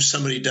anytime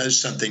somebody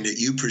does something that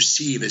you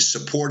perceive as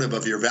supportive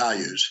of your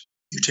values,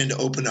 you tend to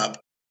open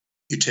up,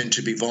 you tend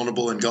to be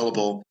vulnerable and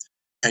gullible,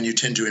 and you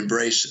tend to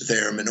embrace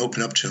them and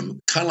open up to them.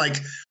 Kind of like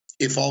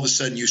if all of a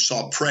sudden you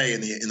saw prey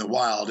in the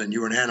wild and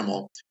you were an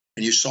animal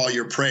and you saw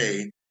your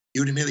prey,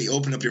 you would immediately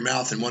open up your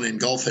mouth and want to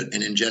engulf it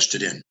and ingest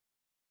it in.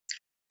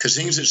 Because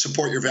things that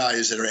support your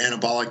values, that are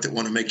anabolic, that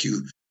want to make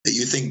you, that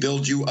you think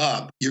build you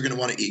up, you're going to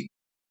want to eat.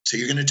 So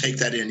you're going to take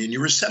that in, and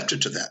you're receptive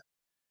to that.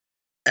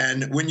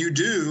 And when you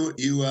do,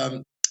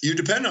 you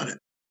depend on it.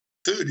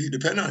 Food, you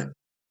depend on it.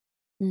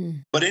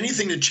 Mm. But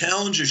anything that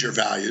challenges your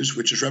values,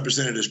 which is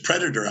represented as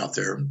predator out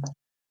there,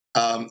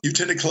 you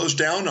tend to close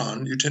down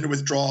on. You tend to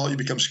withdraw. You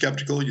become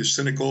skeptical. You're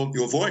cynical.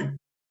 You avoid.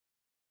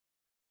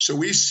 So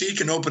we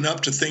seek and open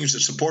up to things that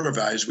support our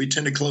values. We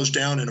tend to close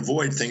down and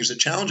avoid things that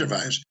challenge our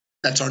values.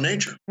 That's our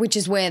nature. Which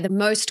is where the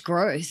most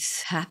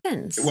growth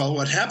happens. Well,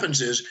 what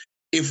happens is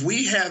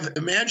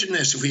imagine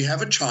this, if we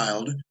have a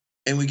child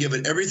and we give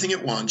it everything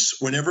it wants,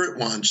 whenever it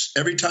wants,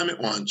 every time it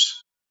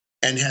wants,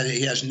 and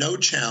he has no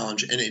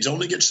challenge and he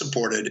only gets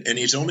supported and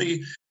he's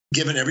only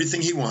given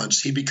everything he wants,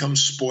 he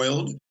becomes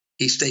spoiled,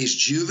 he stays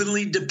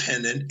juvenilely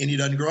dependent, and he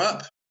doesn't grow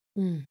up.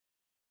 Mm.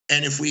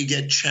 And if we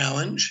get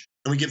challenge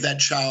and we give that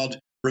child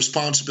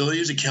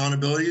responsibilities,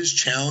 accountabilities,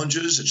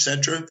 challenges,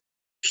 etc.,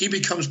 he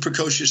becomes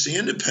precociously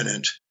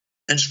independent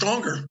and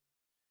stronger.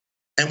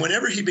 And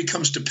whenever he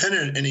becomes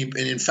dependent and he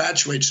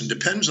infatuates and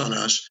depends on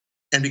us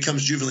and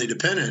becomes juvenilely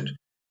dependent,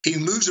 he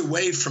moves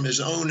away from his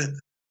own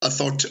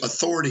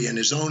authority and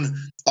his own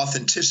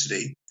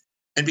authenticity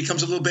and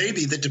becomes a little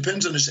baby that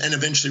depends on us and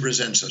eventually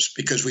resents us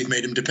because we've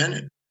made him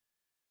dependent.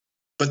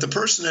 But the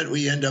person that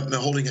we end up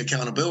holding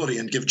accountability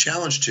and give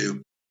challenge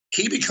to,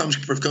 he becomes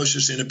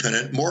precociously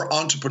independent, more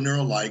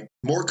entrepreneurial-like,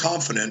 more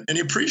confident, and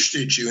he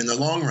appreciates you in the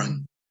long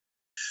run.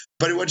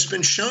 But what's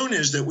been shown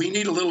is that we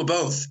need a little of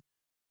both,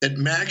 that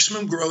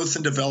maximum growth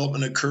and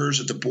development occurs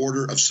at the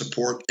border of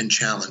support and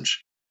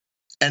challenge.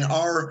 And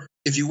our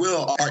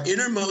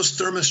innermost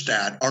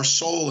thermostat, our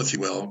soul, if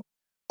you will,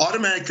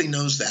 automatically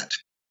knows that.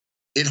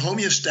 it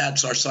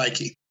homeostats our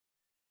psyche.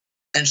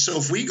 And so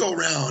if we go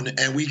around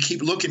and we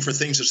keep looking for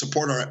things that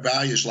support our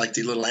values, like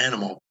the little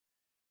animal,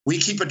 we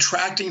keep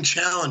attracting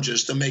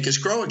challenges to make us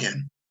grow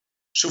again.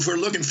 So if we're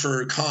looking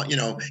for,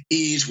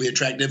 ease, we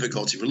attract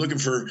difficulty. If we're looking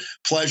for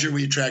pleasure,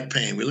 we attract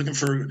pain. We're looking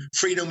for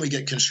freedom, we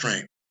get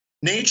constraint.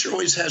 Nature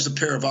always has a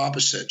pair of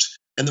opposites.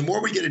 And the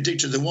more we get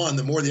addicted to the one,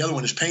 the more the other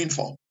one is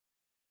painful.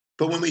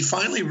 But when we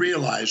finally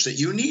realize that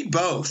you need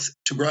both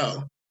to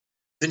grow,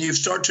 then you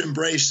start to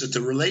embrace that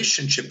the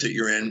relationship that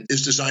you're in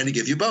is designed to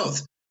give you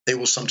both. They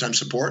will sometimes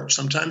support,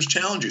 sometimes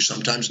challenge you,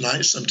 sometimes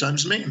nice,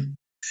 sometimes mean.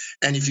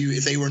 And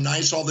if they were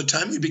nice all the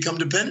time, you become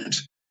dependent.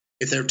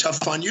 If they're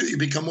tough on you, you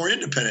become more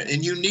independent.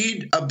 And you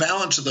need a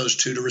balance of those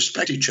two to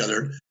respect each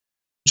other.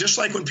 Just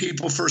like when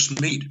people first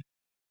meet,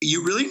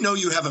 you really know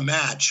you have a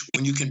match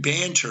when you can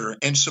banter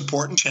and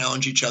support and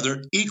challenge each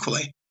other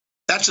equally.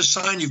 That's a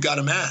sign you've got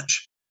a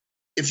match.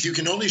 If you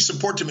can only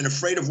support them and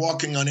afraid of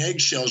walking on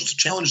eggshells to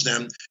challenge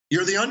them,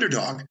 you're the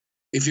underdog.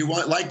 If you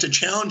like to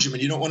challenge them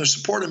and you don't want to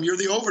support them, you're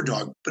the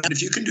overdog. But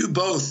if you can do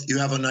both, you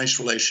have a nice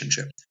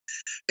relationship.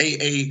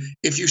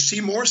 If you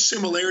see more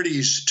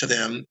similarities to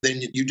them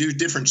than you do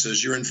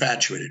differences, you're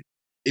infatuated.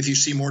 If you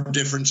see more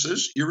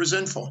differences, you're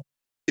resentful.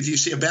 If you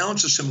see a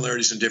balance of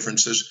similarities and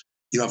differences,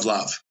 you have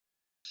love.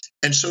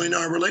 And so in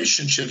our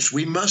relationships,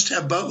 we must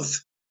have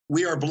both.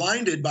 We are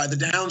blinded by the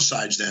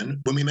downsides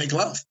then when we make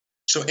love.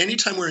 So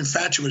anytime we're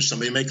infatuated with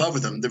somebody and make love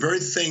with them, the very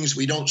things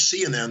we don't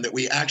see in them that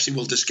we actually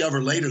will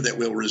discover later that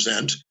we'll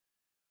resent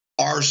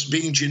are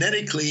being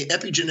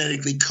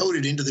epigenetically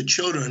coded into the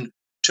children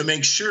to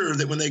make sure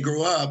that when they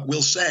grow up,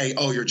 we'll say,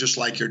 oh, you're just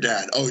like your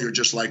dad. Oh, you're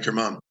just like your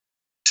mom.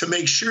 To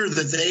make sure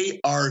that they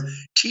are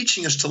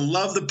teaching us to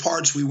love the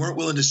parts we weren't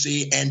willing to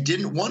see and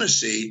didn't want to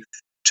see,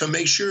 to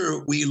make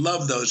sure we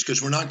love those,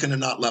 because we're not going to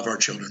not love our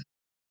children.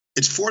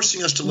 It's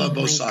forcing us to love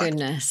both sides.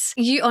 Goodness.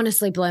 You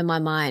honestly blow my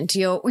mind.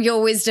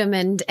 Your wisdom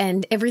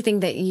and everything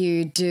that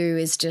you do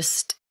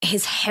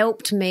has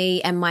helped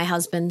me and my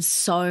husband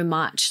so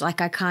much. Like,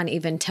 I can't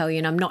even tell you,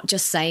 and I'm not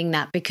just saying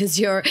that because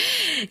you're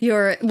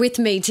with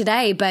me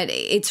today, but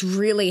it's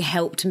really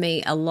helped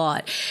me a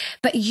lot.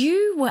 But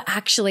you were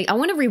actually, I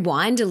want to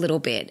rewind a little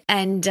bit,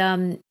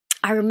 and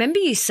I remember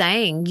you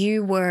saying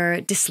you were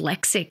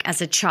dyslexic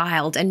as a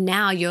child, and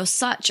now you're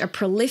such a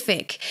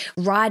prolific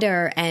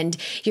writer and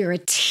you're a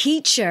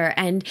teacher,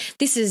 and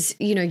this is,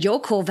 your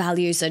core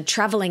values are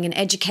traveling and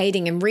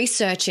educating and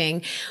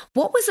researching.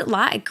 What was it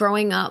like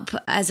growing up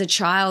as a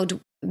child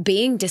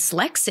being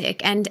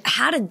dyslexic, and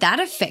how did that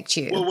affect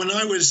you? Well, when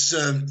I was,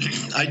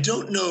 I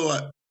don't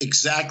know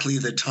exactly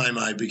the time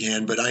I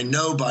began, but I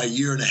know by a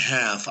year and a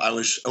half, I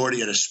was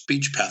already at a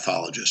speech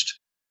pathologist.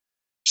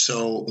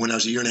 So when I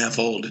was a year and a half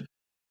old,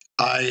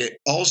 I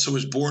also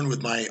was born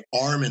with my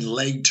arm and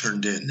leg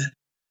turned in.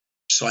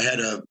 So I had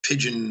a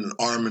pigeon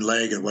arm and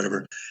leg or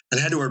whatever, and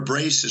I had to wear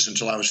braces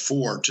until I was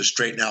 4 to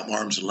straighten out my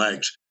arms and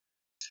legs.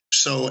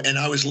 So, and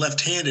I was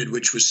left-handed,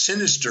 which was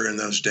sinister in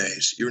those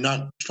days. You're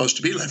not supposed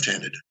to be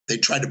left-handed. They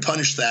tried to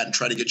punish that and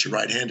try to get you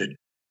right-handed.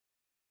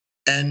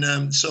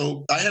 And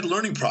so I had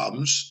learning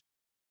problems.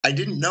 I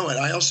didn't know it.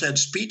 I also had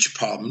speech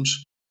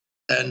problems.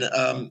 And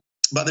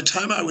by the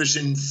time I was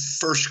in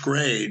first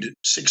grade,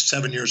 6,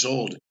 7 years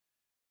old,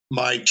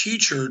 my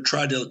teacher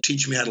tried to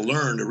teach me how to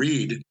learn to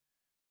read,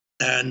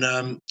 and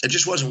it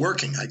just wasn't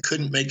working. I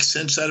couldn't make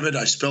sense out of it.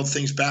 I spelled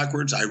things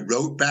backwards. I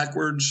wrote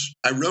backwards.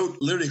 I wrote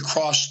literally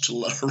across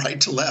to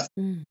right to left,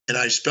 and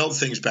I spelled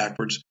things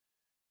backwards.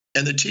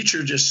 And the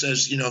teacher just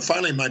says,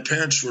 finally my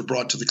parents were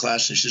brought to the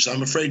class, and she says,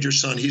 I'm afraid your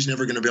son, he's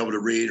never going to be able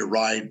to read or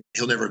write.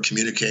 He'll never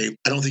communicate.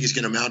 I don't think he's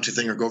going to amount to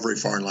anything or go very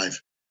far in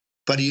life.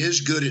 But he is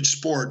good at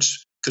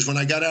sports, because when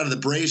I got out of the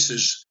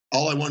braces,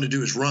 all I wanted to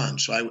do is run.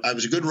 So I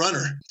was a good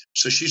runner.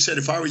 So she said,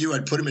 if I were you,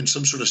 I'd put him in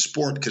some sort of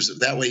sport, because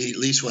that way he at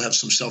least will have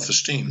some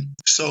self-esteem.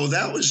 So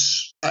that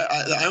was,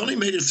 I only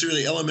made it through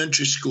the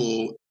elementary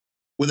school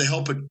with the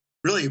help of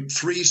really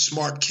 3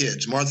 smart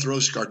kids, Martha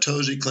Rose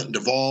Scartosi, Clinton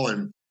Duvall,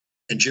 and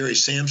Jerry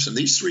Sampson.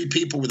 These 3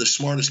 people were the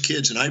smartest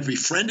kids, and I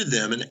befriended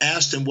them and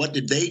asked them what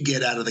did they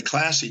get out of the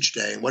class each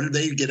day, and what did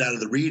they get out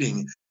of the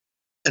reading.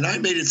 And I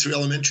made it through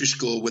elementary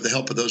school with the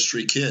help of those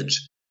 3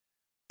 kids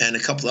and a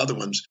couple other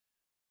ones.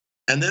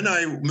 And then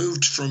I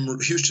moved from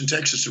Houston,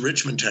 Texas to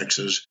Richmond,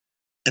 Texas,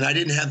 and I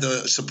didn't have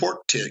the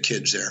support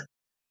kids there.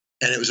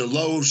 And it was a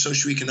low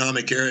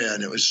socioeconomic area,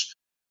 and it was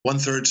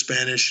 1/3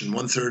 Spanish and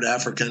 1/3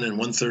 African and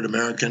 1/3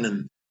 American,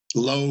 and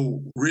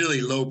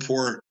really low,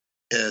 poor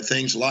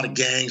things, a lot of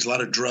gangs, a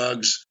lot of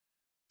drugs.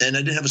 And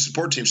I didn't have a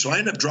support team. So I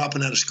ended up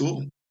dropping out of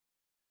school.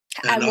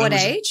 At what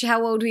age?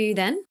 How old were you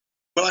then?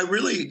 Well,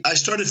 I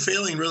started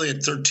failing really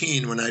at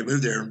 13 when I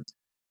moved there,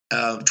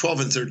 12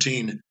 and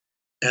 13.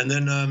 And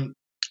then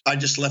I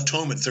just left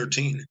home at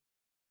 13.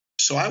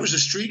 So I was a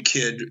street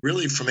kid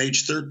really from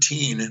age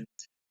 13.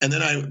 And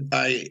then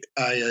I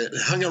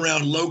hung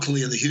around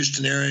locally in the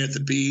Houston area at the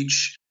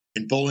beach,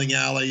 in bowling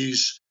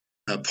alleys,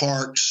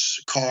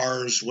 parks,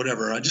 cars,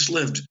 whatever. I just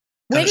lived.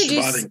 Where did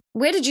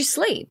you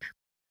sleep?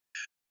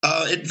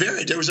 It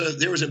varied. There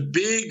was a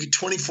big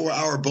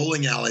 24-hour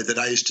bowling alley that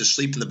I used to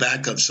sleep in the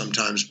back of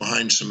sometimes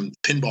behind some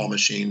pinball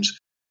machines.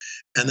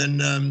 And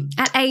then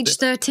At age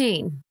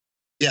 13?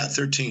 Yeah,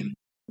 13.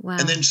 Wow.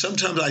 And then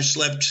sometimes I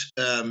slept,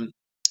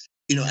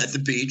 at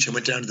the beach. I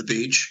went down to the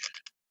beach.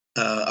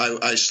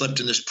 I slept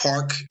in this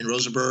park in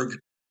Rosenberg,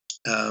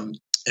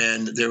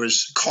 and there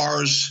was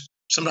cars.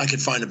 Sometimes I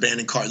could find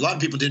abandoned cars. A lot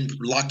of people didn't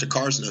lock the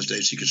cars in those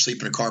days, so you could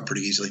sleep in a car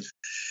pretty easily.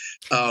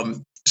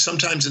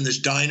 Sometimes in this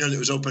diner that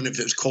was open if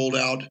it was cold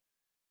out.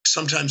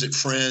 Sometimes at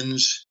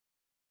friends.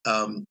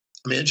 I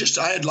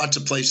had lots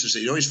of places that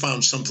you always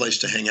found some place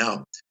to hang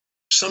out.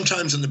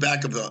 Sometimes in the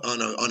back of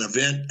on a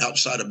vent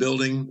outside a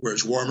building where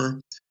it's warmer.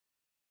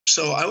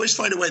 So I always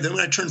find a way. Then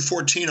when I turned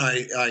 14,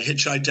 I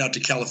hitchhiked out to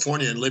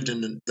California and lived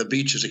in the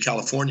beaches of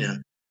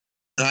California.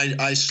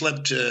 And I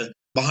slept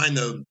behind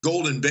the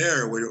Golden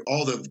Bear where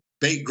all the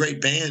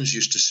great bands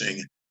used to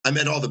sing. I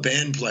met all the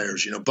band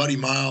players, Buddy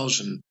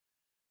Miles and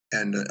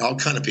all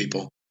kind of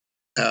people.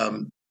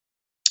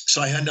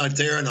 So I had night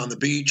there and on the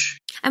beach.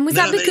 And was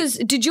that because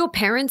did your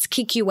parents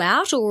kick you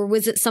out, or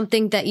was it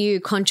something that you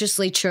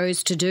consciously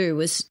chose to do,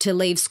 was to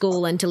leave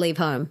school and to leave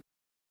home?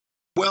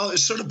 Well,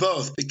 it's sort of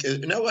both. Because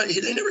you know what?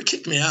 They never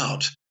kicked me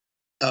out.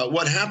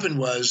 What happened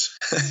was,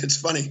 it's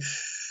funny.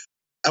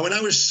 When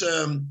I was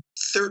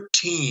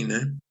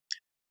 13,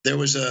 there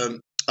was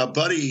a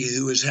buddy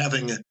who was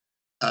having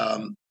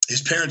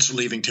his parents were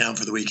leaving town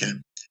for the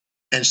weekend,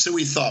 and so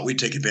we thought we'd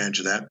take advantage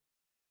of that.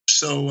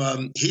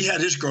 So he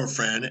had his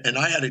girlfriend, and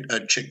I had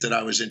a chick that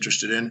I was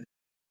interested in,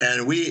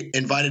 and we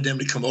invited them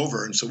to come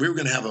over. And so we were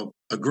going to have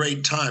a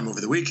great time over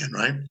the weekend,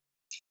 right?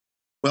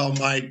 Well,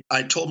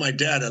 I told my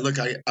dad, look,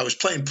 I was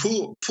playing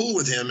pool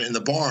with him in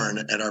the barn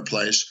at our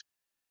place,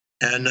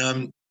 and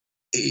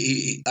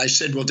I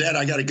said, well, Dad,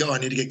 I got to go. I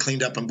need to get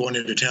cleaned up. I'm going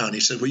into town. He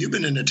said, well, you've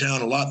been into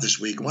town a lot this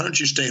week. Why don't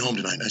you stay home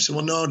tonight? And I said,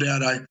 well, no,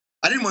 Dad,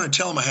 I didn't want to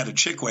tell him I had a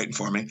chick waiting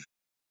for me.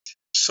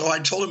 So I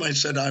told him, I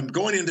said, I'm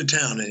going into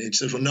town. And he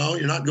says, well, no,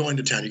 you're not going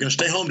to town. You're going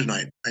to stay home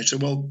tonight. I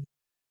said, well,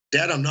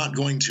 Dad, I'm not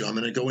going to. I'm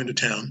going to go into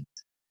town.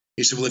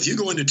 He said, well, if you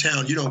go into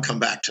town, you don't come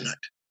back tonight.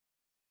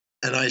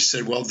 And I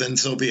said, well, then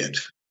so be it.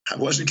 I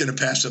wasn't going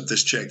to pass up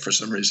this chick for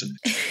some reason.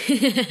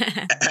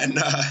 And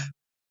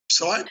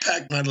so I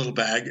packed my little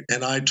bag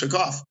and I took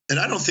off. And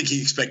I don't think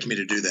he expected me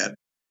to do that.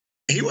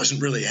 He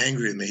wasn't really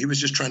angry with me. He was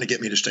just trying to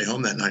get me to stay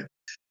home that night.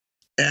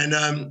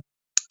 And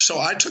so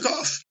I took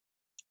off.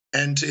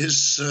 And to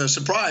his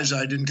surprise,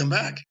 I didn't come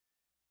back.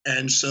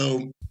 And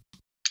so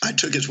I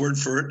took his word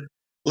for it.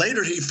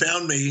 Later, he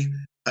found me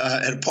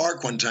at a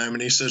park one time,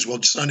 and he says,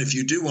 well, son, if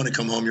you do want to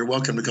come home, you're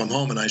welcome to come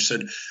home. And I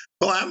said,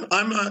 well,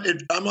 I'm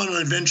on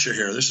an adventure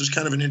here. This is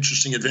kind of an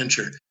interesting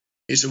adventure.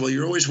 He said, well,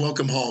 you're always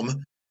welcome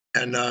home.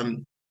 And,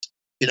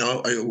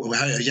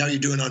 how you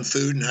doing on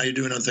food and how you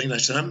doing on things? I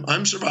said,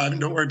 I'm surviving.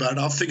 Don't worry about it.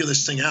 I'll figure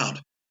this thing out.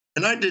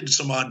 And I did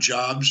some odd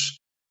jobs,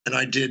 and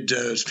I did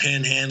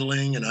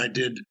panhandling, and I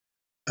did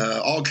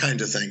all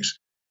kinds of things.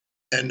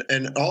 And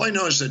all I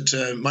know is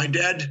that my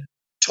dad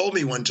told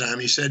me one time,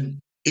 he said,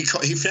 he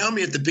found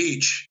me at the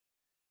beach,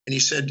 and he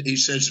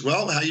says,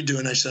 well, how you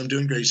doing? I said, I'm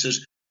doing great. He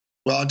says,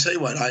 well, I'll tell you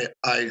what,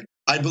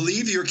 I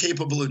believe you're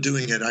capable of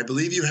doing it. I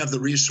believe you have the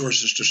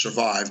resources to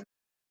survive.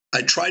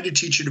 I tried to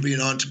teach you to be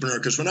an entrepreneur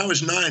because when I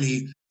was 9,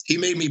 he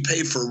made me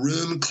pay for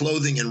room,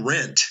 clothing, and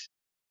rent.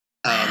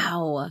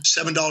 Wow.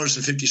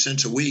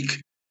 $7.50 a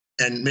week,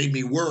 and made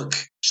me work.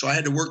 So I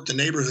had to work the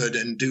neighborhood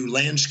and do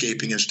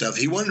landscaping and stuff.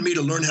 He wanted me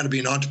to learn how to be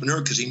an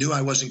entrepreneur because he knew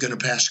I wasn't going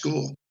to pass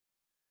school.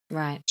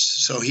 Right.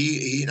 So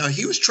he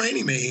was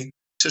training me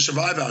to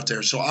survive out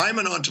there. So I'm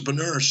an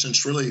entrepreneur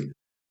since really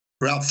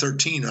around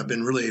 13. I've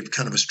been really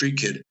kind of a street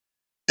kid,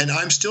 and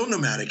I'm still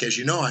nomadic. As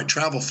you know, I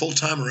travel full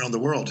time around the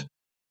world.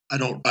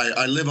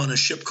 I live on a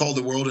ship called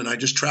the world, and I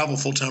just travel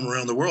full time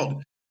around the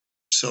world.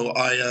 So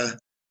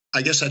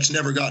I guess that's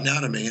never gotten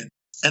out of me.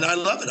 And I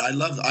love it.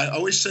 I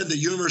always said the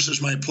universe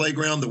is my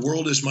playground. The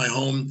world is my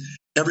home.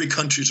 Every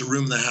country is a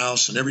room in the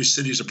house, and every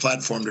city is a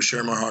platform to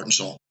share my heart and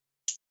soul.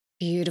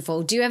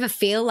 Beautiful. Do you ever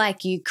feel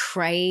like you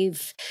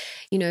crave,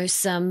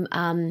 some,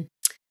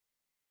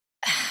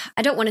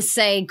 I don't want to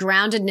say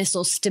groundedness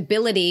or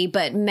stability,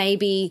 but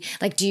maybe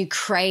like, do you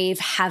crave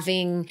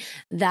having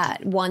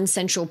that one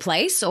central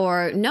place,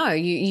 or no,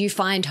 you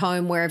find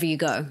home wherever you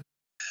go?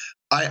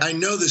 I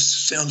know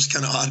this sounds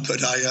kind of odd,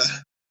 but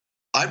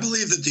I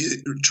believe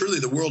that truly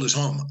the world is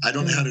home. I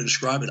don't know how to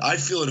describe it. I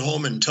feel at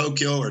home in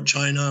Tokyo or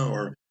China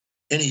or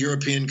any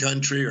European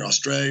country or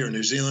Australia or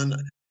New Zealand.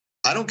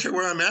 I don't care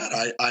where I'm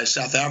at. I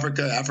South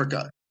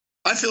Africa.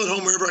 I feel at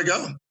home wherever I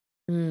go.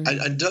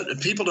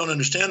 People don't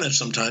understand that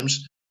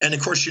sometimes. And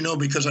of course,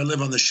 because I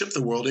live on the ship,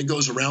 the world, it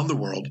goes around the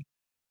world,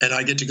 and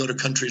I get to go to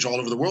countries all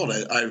over the world.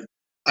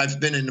 I've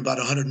been in about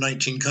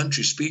 119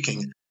 countries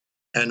speaking,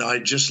 and I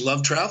just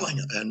love traveling.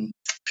 And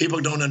people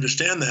don't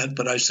understand that,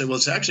 but I say, well,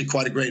 it's actually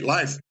quite a great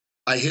life.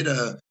 I hit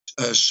a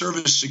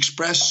Service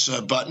Express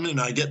button, and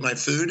I get my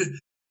food,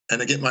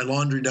 and I get my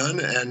laundry done,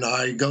 and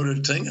I go to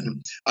the thing,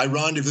 and I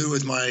rendezvous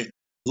with my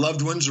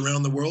loved ones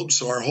around the world.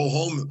 So our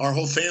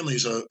whole family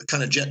is a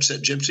kind of jet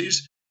set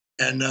gypsies,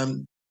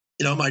 and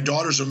my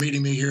daughters are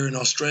meeting me here in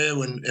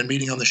Australia and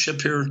meeting on the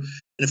ship here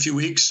in a few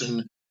weeks.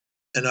 And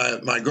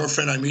my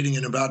girlfriend I'm meeting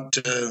in about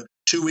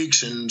 2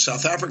 weeks in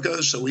South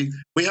Africa. So we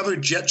have a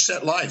jet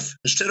set life.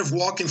 Instead of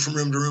walking from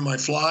room to room, I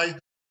fly.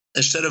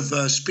 Instead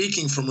of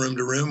speaking from room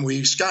to room,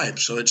 we Skype.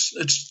 So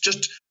it's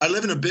just, I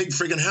live in a big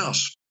friggin'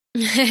 house.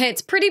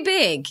 It's pretty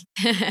big.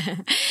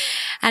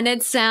 And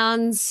it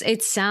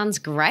sounds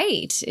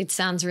great. It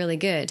sounds really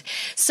good.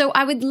 So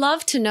I would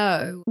love to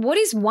know, what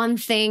is one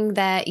thing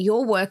that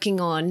you're working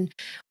on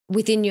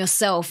within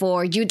yourself,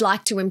 or you'd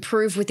like to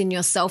improve within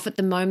yourself at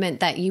the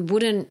moment, that you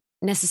wouldn't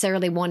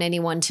necessarily want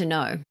anyone to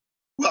know?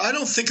 Well, I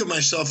don't think of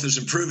myself as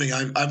improving.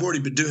 I've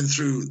already been doing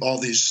through all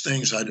these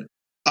things. I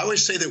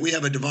always say that we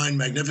have a divine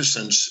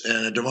magnificence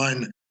and a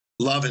divine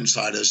love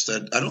inside us,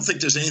 that I don't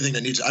think there's anything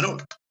that needs, I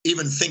don't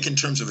even think in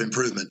terms of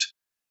improvement,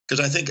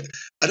 because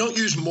I don't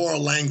use moral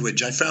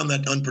language. I found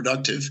that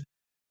unproductive.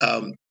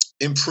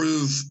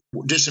 Improve,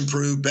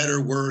 disimprove,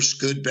 better, worse,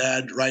 good,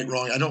 bad, right,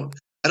 wrong. I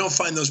don't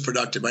find those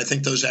productive. I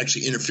think those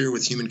actually interfere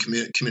with human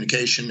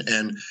communication,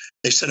 and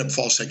they set up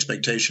false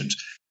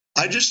expectations.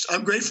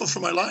 I'm grateful for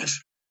my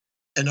life.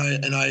 And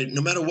I,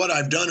 no matter what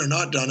I've done or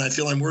not done, I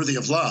feel I'm worthy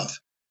of love.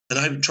 And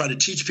I try to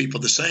teach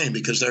people the same,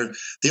 because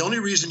the only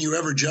reason you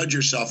ever judge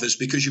yourself is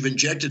because you've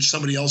injected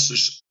somebody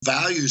else's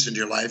values into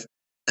your life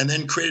and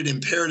then created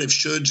imperative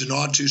shoulds and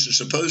ought tos and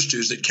supposed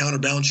tos that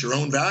counterbalance your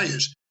own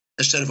values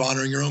instead of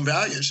honoring your own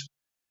values.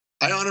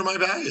 I honor my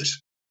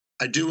values.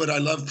 I do what I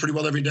love pretty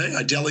well every day.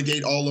 I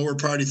delegate all lower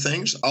priority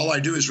things. All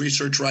I do is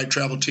research, write,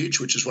 travel, teach,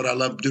 which is what I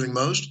love doing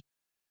most.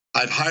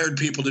 I've hired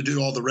people to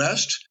do all the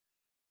rest.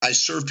 I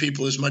serve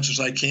people as much as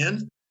I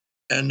can.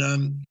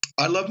 And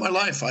I love my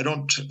life. I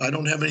don't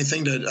have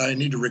anything that I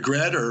need to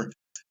regret or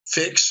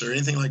fix or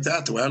anything like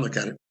that, the way I look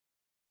at it.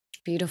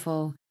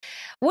 Beautiful.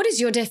 What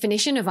is your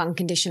definition of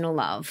unconditional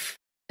love?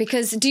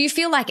 Because do you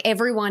feel like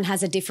everyone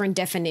has a different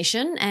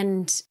definition,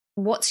 and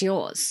what's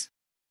yours?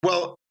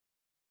 Well,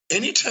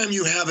 anytime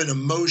you have an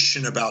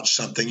emotion about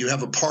something, you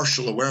have a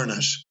partial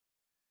awareness.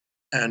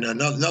 And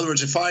in other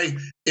words,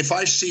 if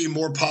I see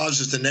more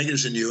positives than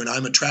negatives in you, and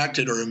I'm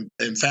attracted or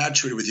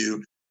infatuated with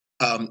you,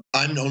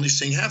 I'm only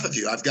seeing half of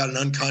you. I've got an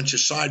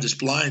unconscious side that's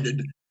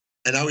blinded.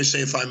 And I always say,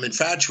 if I'm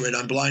infatuated,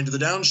 I'm blind to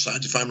the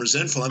downsides. If I'm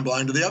resentful, I'm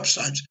blind to the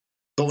upsides.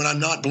 But when I'm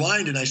not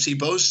blind and I see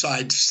both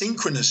sides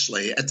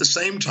synchronously at the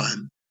same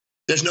time,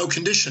 there's no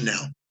condition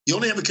now. You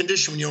only have a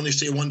condition when you only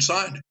see one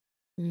side.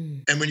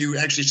 And when you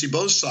actually see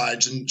both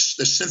sides and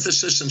the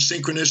synthesis and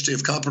synchronicity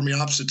of complementary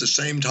opposites at the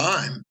same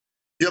time,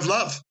 you have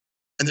love.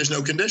 And there's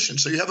no condition.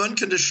 So you have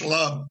unconditional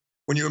love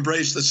when you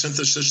embrace the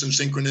synthesis and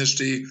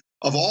synchronicity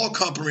of all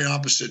complementary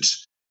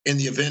opposites in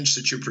the events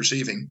that you're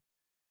perceiving.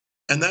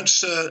 And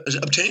that's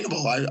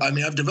obtainable. I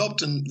mean, I've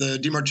developed in the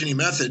Demartini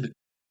method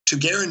to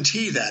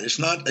guarantee that. It's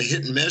not a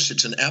hit and miss.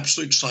 It's an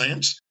absolute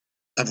science.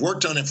 I've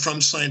worked on it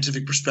from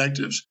scientific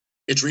perspectives.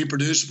 It's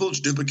reproducible.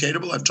 It's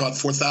duplicatable. I've taught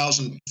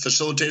 4,000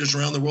 facilitators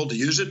around the world to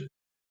use it.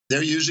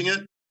 They're using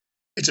it.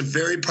 It's a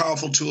very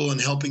powerful tool in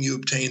helping you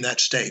obtain that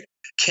state.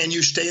 Can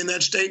you stay in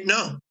that state?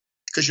 No,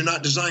 because you're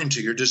not designed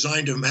to. You're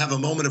designed to have a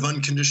moment of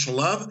unconditional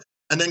love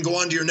and then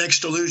go on to your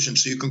next illusion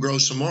so you can grow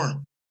some more.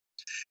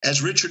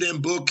 As Richard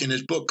M. Book in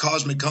his book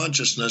Cosmic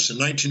Consciousness in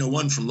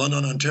 1901 from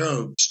London,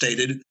 Ontario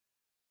stated,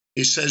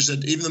 he says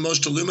that even the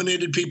most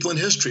illuminated people in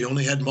history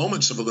only had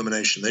moments of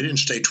illumination. They didn't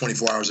stay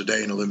 24 hours a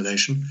day in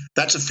illumination.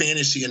 That's a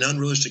fantasy and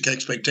unrealistic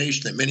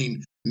expectation that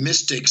many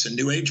mystics and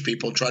New Age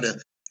people try to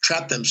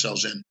trap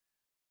themselves in.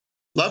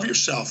 Love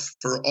yourself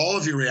for all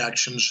of your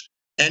reactions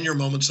and your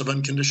moments of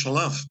unconditional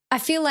love. I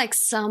feel like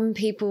some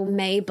people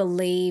may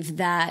believe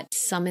that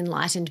some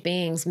enlightened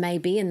beings may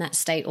be in that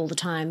state all the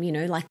time, you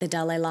know, like the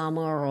Dalai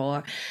Lama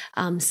or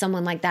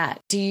someone like that.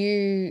 Do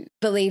you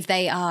believe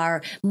they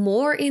are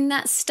more in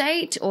that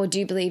state, or do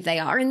you believe they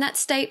are in that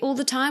state all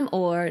the time,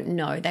 or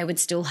no, they would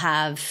still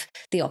have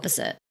the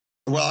opposite?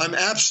 Well, I'm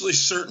absolutely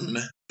certain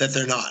that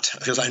they're not,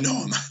 because I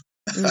know them.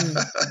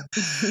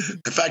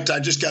 In fact, I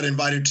just got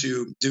invited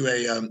to do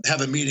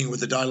have a meeting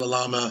with the Dalai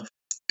Lama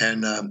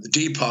and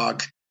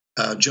Deepak,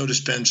 Joe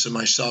Dispenza,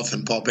 myself,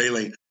 and Paul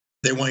Bailey.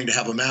 They're wanting to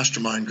have a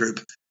mastermind group,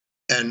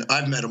 and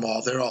I've met them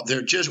all.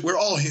 We're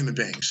all human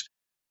beings.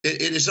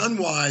 It is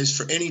unwise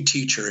for any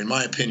teacher, in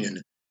my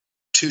opinion,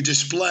 to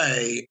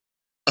display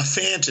a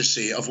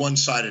fantasy of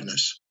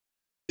one-sidedness,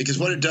 because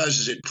what it does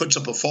is it puts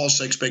up a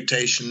false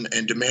expectation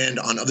and demand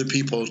on other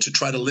people to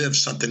try to live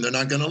something they're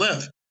not going to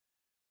live.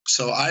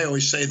 So I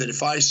always say that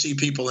if I see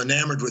people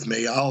enamored with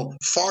me, I'll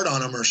fart on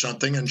them or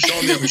something and show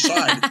them the other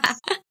side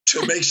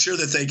to make sure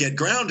that they get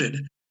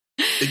grounded.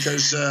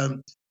 Because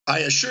I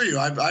assure you,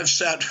 I've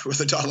sat with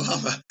the Dalai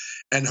Lama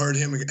and heard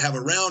him have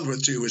a round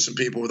with some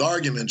people with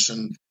arguments,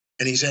 and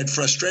he's had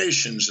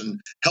frustrations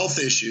and health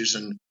issues.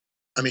 And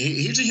I mean,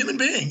 he's a human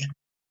being.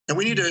 And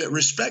we need to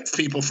respect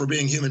people for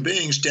being human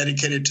beings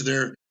dedicated to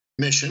their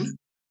mission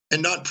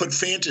and not put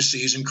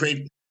fantasies and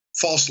create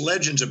false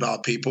legends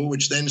about people,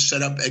 which then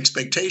set up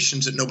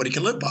expectations that nobody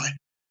can live by.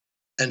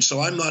 And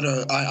so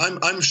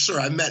I'm sure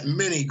I've met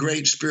many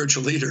great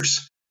spiritual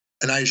leaders,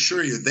 and I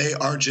assure you, they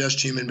are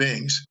just human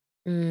beings.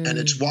 And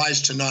it's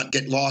wise to not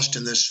get lost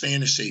in this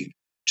fantasy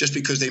just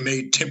because they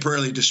may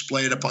temporarily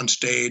display it up on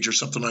stage or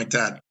something like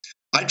that.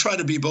 I try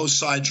to be both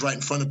sides right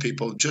in front of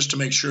people just to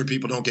make sure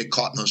people don't get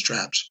caught in those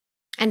traps.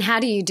 And how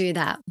do you do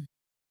that?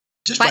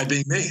 Just by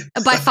being me.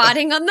 By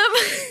fighting on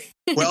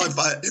them? Well,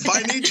 if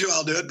I need to,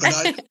 I'll do it.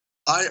 But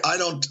I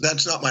don't.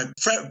 That's not my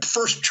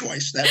first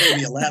choice. That may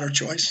be a latter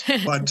choice.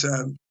 But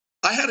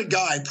I had a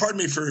guy. Pardon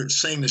me for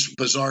saying this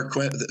bizarre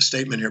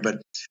statement here,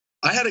 but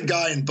I had a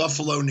guy in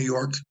Buffalo, New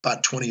York,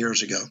 about 20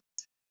 years ago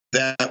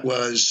that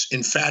was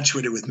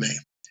infatuated with me.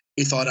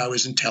 He thought I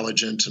was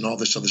intelligent and all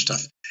this other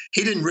stuff.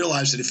 He didn't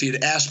realize that if he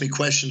had asked me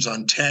questions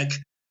on tech,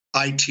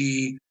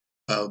 IT,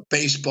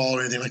 baseball,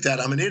 or anything like that,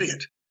 I'm an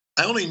idiot.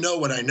 I only know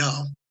what I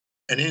know.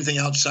 And anything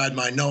outside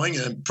my knowing,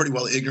 I'm pretty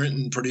well ignorant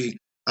and pretty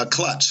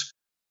klutz.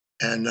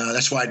 And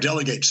that's why I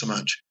delegate so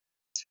much.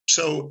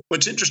 So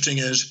what's interesting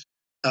is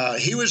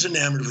he was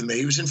enamored with me.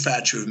 He was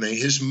infatuated with me.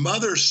 His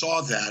mother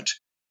saw that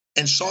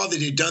and saw that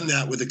he'd done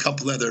that with a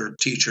couple other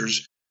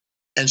teachers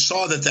and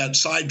saw that that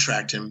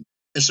sidetracked him.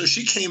 And so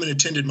she came and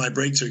attended my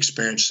breakthrough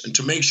experience and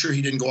to make sure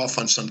he didn't go off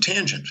on some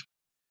tangent.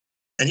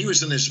 And he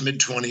was in his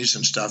mid-20s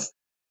and stuff.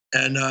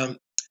 And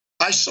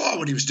I saw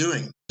what he was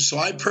doing. So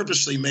I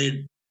purposely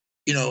made,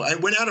 I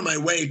went out of my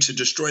way to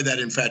destroy that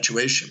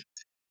infatuation.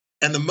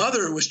 And the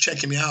mother was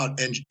checking me out.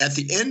 And at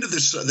the end of the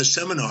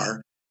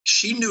seminar,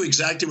 she knew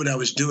exactly what I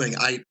was doing.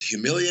 I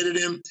humiliated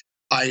him.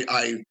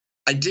 I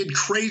did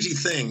crazy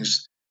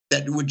things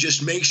that would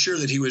just make sure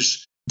that he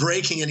was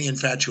breaking any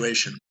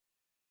infatuation.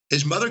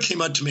 His mother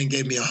came up to me and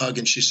gave me a hug,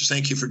 and she says,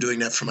 "Thank you for doing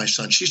that for my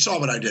son." She saw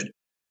what I did.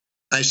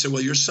 I said,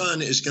 "Well, your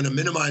son is going to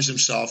minimize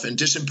himself and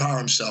disempower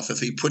himself if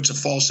he puts a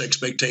false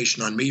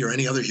expectation on me or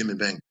any other human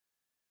being.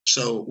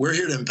 So we're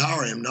here to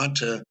empower him, not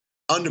to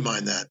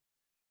undermine that."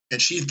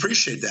 And she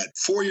appreciated that.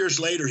 4 years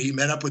later, he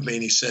met up with me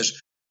and he says,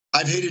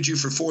 "I've hated you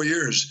for 4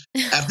 years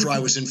after I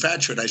was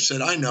infatuated." I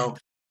said, "I know,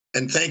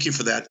 and thank you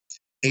for that."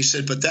 He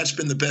said, "But that's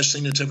been the best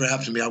thing that's ever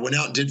happened to me. I went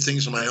out and did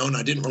things on my own.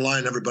 I didn't rely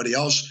on everybody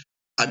else.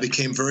 I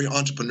became very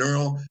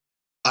entrepreneurial.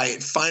 I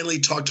finally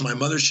talked to my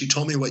mother. She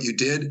told me what you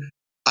did.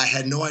 I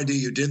had no idea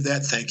you did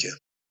that. Thank you."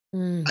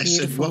 I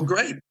said, "Well,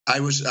 great.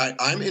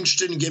 I'm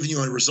interested in giving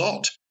you a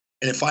result.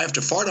 And if I have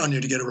to fart on you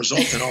to get a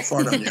result, then I'll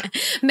fart on you."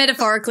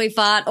 Metaphorically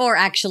fart or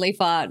actually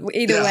fart,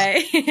 either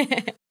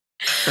way.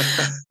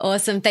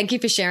 Awesome. Thank you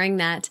for sharing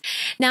that.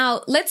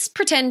 Now, let's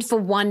pretend for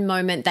one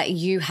moment that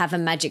you have a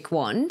magic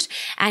wand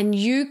and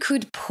you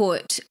could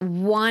put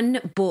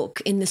one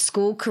book in the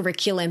school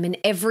curriculum in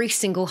every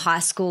single high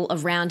school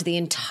around the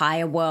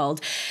entire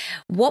world.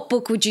 What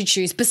book would you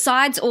choose?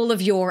 Besides all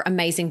of your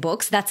amazing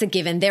books, that's a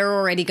given. They're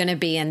already going to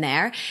be in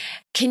there.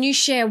 Can you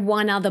share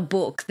one other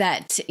book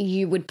that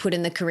you would put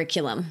in the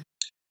curriculum?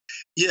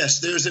 Yes,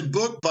 there's a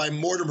book by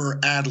Mortimer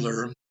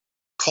Adler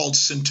called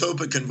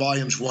Syntopican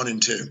Volumes 1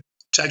 and 2.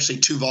 It's actually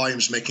 2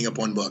 volumes making up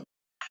one book.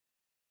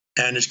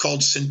 And it's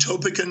called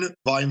Syntopican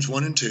Volumes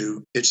 1 and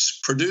 2.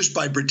 It's produced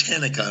by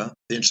Britannica,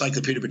 the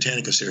Encyclopedia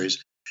Britannica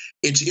series.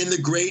 It's in the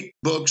great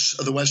books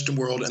of the Western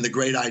world and the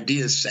great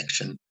ideas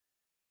section.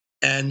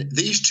 And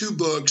these 2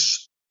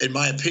 books, in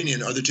my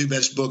opinion, are the 2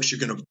 best books you're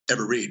going to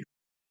ever read.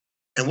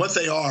 And what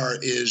they are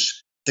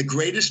is the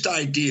greatest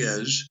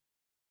ideas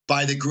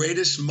by the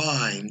greatest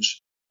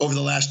minds over the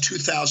last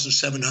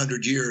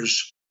 2,700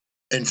 years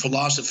in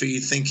philosophy,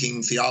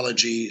 thinking,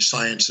 theology,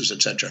 sciences,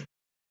 etc.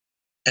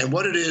 And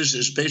what it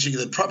is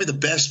basically probably the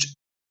best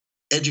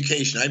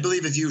education. I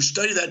believe if you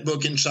study that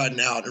book inside and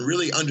out and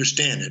really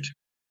understand it,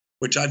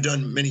 which I've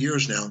done many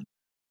years now,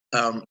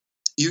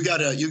 you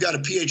got a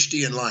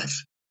PhD in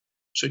life.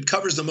 So it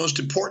covers the most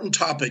important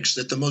topics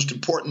that the most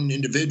important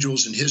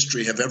individuals in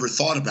history have ever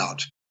thought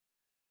about.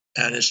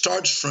 And it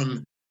starts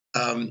from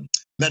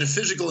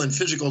metaphysical and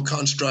physical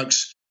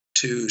constructs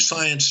to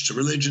science, to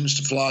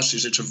religions, to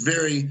philosophies. It's a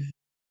very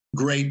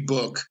great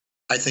book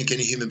I think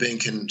any human being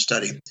can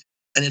study.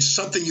 And it's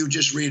something you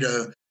just read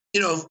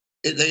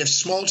they have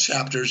small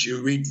chapters.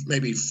 You read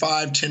maybe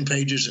 5-10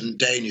 pages in a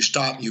day and you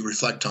stop and you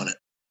reflect on it.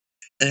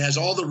 And it has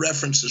all the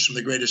references from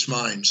the greatest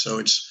minds. So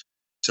it's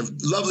a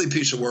lovely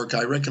piece of work.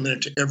 I recommend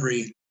it to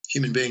every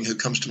human being who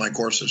comes to my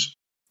courses.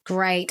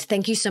 Great.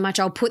 Thank you so much.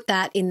 I'll put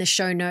that in the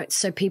show notes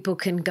so people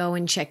can go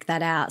and check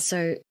that out.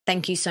 So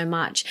thank you so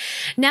much.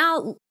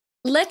 Now,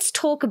 let's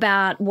talk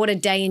about what a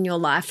day in your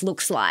life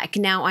looks like.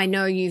 Now, I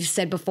know you've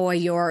said before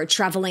you're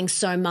traveling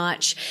so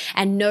much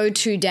and no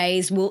 2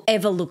 days will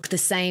ever look the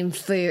same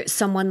for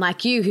someone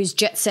like you who's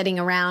jet setting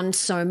around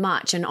so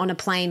much and on a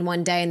plane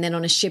one day and then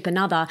on a ship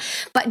another.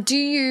 But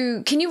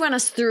can you run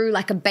us through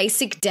like a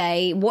basic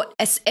day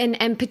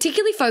and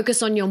particularly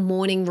focus on your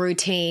morning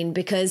routine?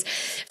 Because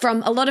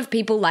from a lot of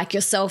people like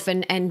yourself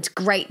and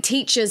great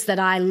teachers that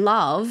I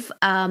love,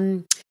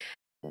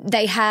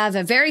 they have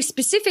a very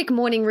specific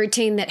morning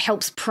routine that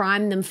helps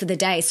prime them for the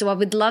day. So I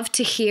would love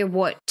to hear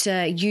what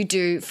you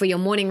do for your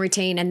morning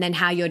routine and then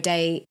how your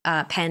day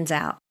pans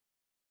out.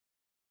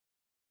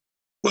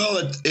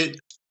 Well,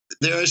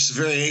 there is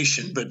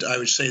variation, but I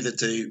would say that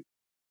the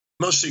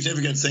most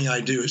significant thing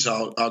I do is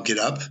I'll get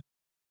up.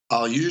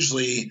 I'll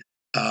usually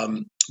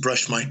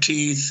brush my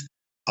teeth.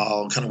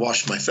 I'll kind of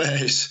wash my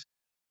face.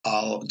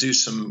 I'll do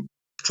some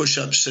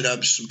push-ups,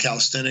 sit-ups, some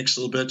calisthenics, a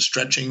little bit,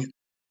 stretching,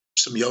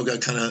 some yoga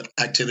kind of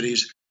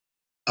activities.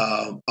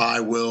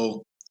 I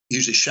will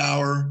usually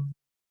shower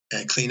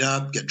and clean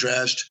up, get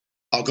dressed.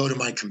 I'll go to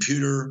my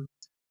computer.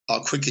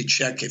 I'll quickly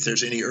check if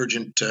there's any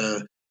urgent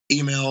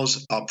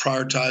emails. I'll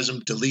prioritize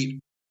them, delete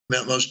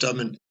most of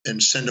them,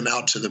 and send them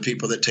out to the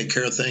people that take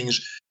care of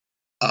things.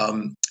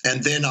 And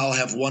then I'll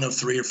have one of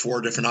 3 or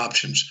 4 different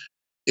options.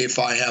 If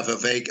I have a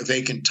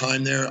vacant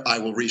time there, I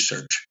will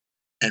research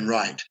and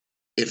write.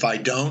 If I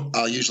don't,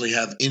 I'll usually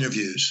have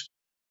interviews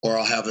or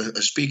I'll have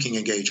a speaking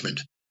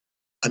engagement.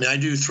 I mean, I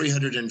do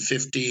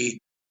 350.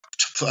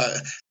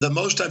 The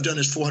most I've done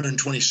is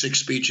 426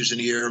 speeches in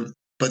a year,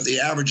 but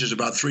the average is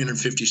about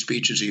 350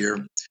 speeches a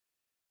year.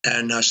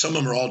 And some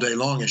of them are all day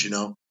long, as you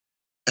know.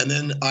 And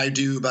then I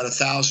do about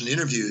 1,000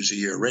 interviews a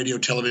year, radio,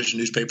 television,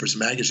 newspapers, and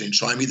magazines.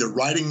 So I'm either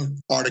writing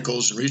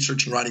articles and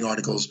researching writing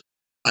articles.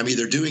 I'm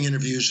either doing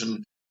interviews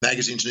in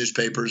magazines,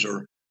 newspapers,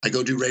 or I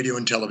go do radio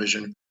and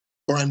television,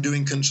 or I'm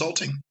doing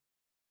consulting.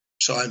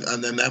 So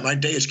my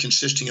day is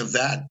consisting of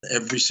that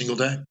every single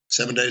day,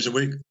 7 days a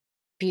week.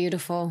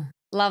 Beautiful.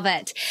 Love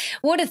it.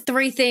 What are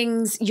 3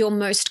 things you're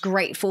most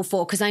grateful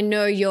for? Because I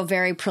know you're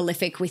very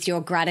prolific with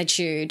your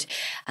gratitude.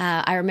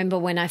 I remember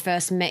when I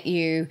first met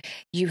you,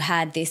 you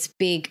had this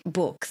big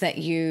book that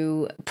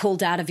you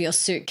pulled out of your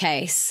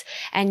suitcase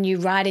and you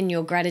write in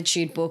your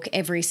gratitude book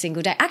every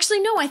single day. Actually,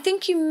 no, I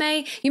think you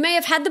may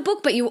have had the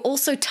book, but you were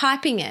also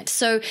typing it.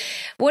 So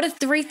what are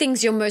 3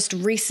 things you're most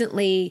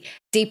recently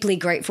deeply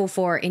grateful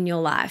for in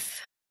your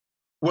life?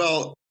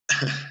 Well,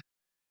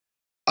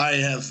 I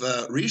have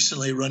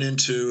recently run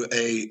into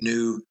a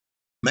new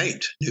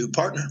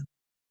partner.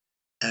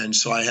 And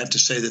so I have to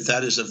say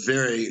that is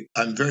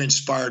I'm very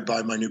inspired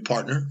by my new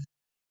partner.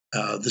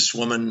 This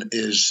woman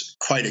is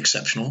quite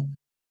exceptional.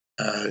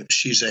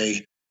 She's I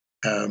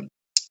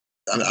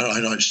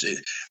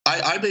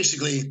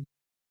basically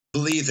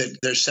believe that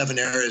there's 7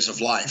 areas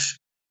of life,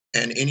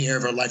 and any area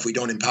of our life we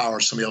don't empower,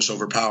 somebody else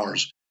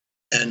overpowers.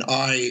 And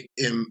I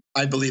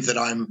believe that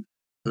I'm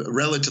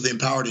relatively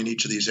empowered in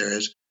each of these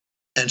areas.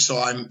 And so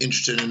I'm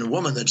interested in a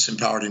woman that's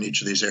empowered in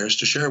each of these areas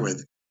to share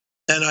with.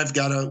 And I've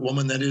got a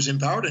woman that is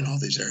empowered in all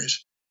these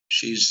areas.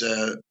 She's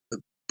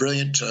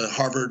brilliant,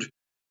 Harvard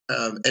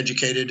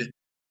educated,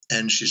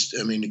 and she's,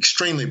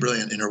 extremely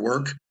brilliant in her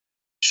work.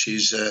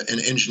 She's in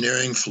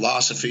engineering,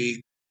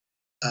 philosophy.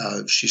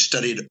 She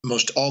studied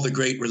most all the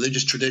great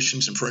religious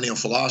traditions and perennial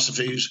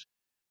philosophies.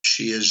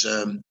 She's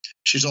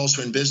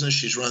also in business.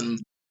 She's run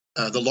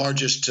the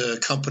largest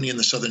company in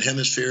the Southern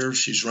Hemisphere.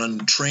 She's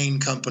run train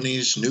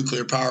companies,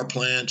 nuclear power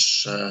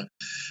plants.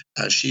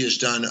 She has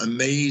done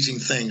amazing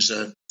things,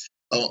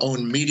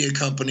 owned media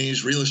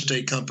companies, real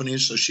estate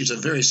companies. So she's a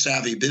very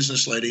savvy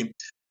business lady,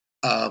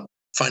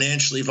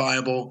 financially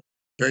viable,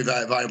 very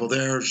viable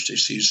there.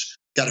 She's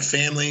got a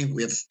family.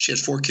 She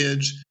has 4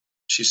 kids.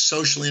 She's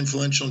socially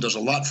influential and does a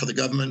lot for the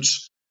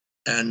governments,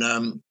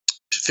 and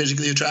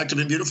physically attractive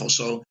and beautiful.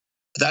 So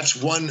that's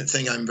one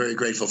thing I'm very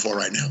grateful for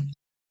right now.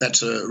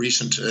 That's a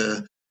recent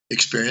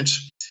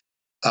experience.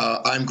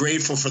 I'm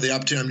grateful for the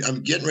opportunity.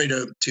 I'm getting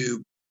ready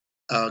to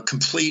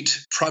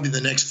complete, probably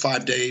the next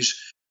 5 days,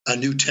 a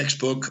new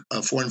textbook, a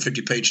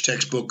 450-page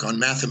textbook on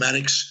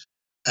mathematics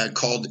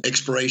called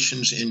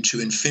Explorations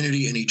into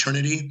Infinity and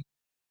Eternity.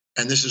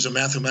 And this is a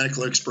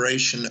mathematical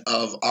exploration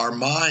of our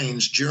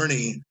mind's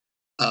journey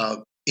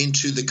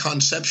into the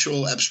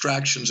conceptual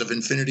abstractions of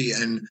infinity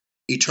and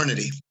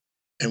eternity.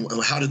 And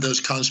how did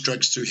those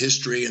constructs through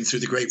history and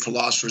through the great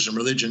philosophers and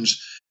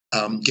religions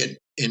get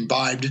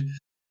imbibed?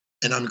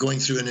 And I'm going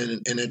through,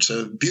 and it's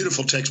a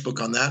beautiful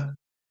textbook on that.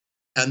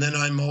 And then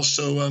I'm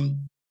also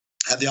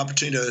had the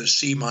opportunity to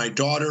see my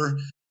daughter.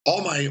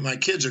 All my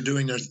kids are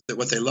doing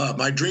what they love.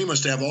 My dream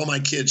was to have all my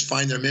kids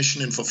find their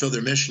mission and fulfill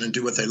their mission and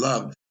do what they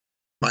love.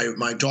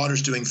 My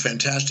daughter's doing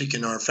fantastic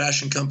in our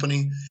fashion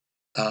company.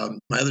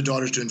 My other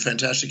daughter's doing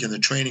fantastic in the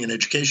training and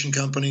education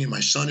company. My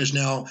son is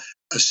now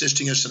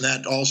assisting us in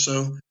that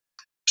also.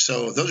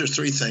 So those are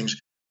 3 things.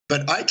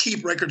 But I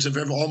keep records of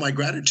all my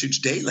gratitudes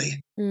daily.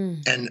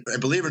 And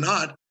believe it or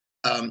not,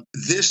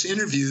 this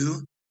interview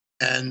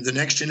and the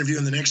next interview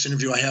and the next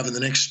interview I have in the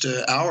next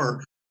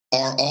hour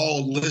are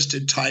all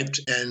listed, typed,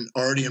 and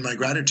already in my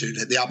gratitude.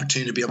 I had the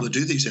opportunity to be able to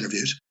do these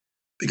interviews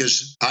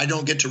because I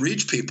don't get to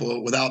reach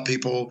people without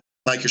people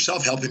like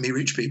yourself helping me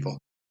reach people.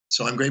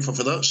 So I'm grateful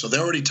for those. So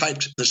they're already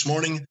typed this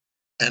morning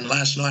and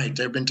last night.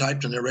 They've been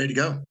typed and they're ready to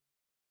go.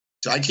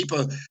 So I keep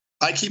a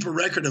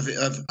record of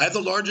I have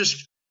the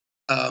largest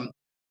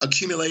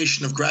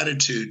accumulation of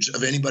gratitudes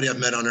of anybody I've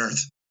met on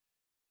earth.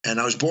 And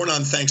I was born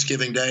on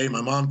Thanksgiving Day.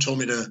 My mom told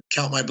me to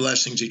count my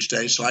blessings each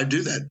day, so I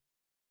do that.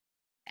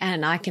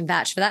 And I can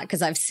vouch for that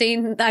because I've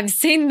seen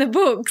the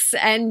books.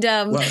 And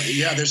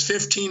there's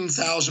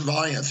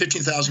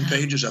 15,000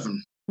 pages of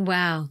them.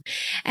 Wow.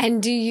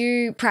 And do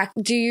you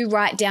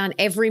write down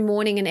every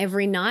morning and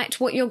every night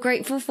what you're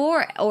grateful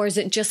for, or is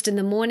it just in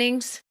the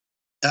mornings?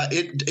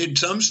 It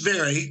does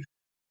vary.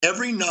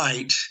 Every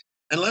night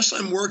unless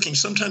I'm working,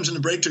 sometimes in the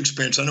breakthrough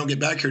experience, I don't get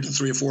back here till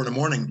 3 or 4 in the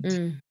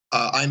morning.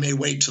 I may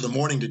wait till the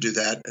morning to do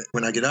that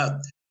when I get up,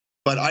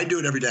 but I do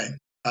it every day.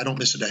 I don't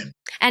miss a day.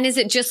 And is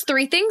it just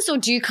 3 things, or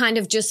do you kind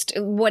of just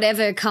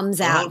whatever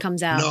comes out,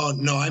 comes out?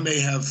 No, I may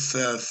have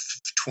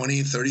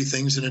 20, 30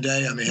 things in a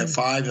day. I may have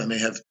 5.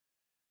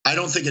 I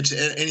don't think it's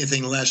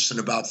anything less than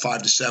about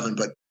 5 to 7,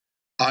 but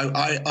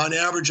I on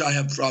average, I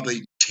have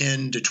probably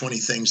 10 to 20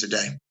 things a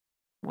day.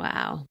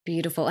 Wow,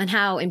 beautiful. And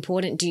how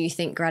important do you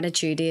think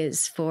gratitude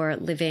is for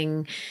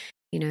living,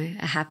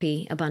 a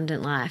happy,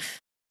 abundant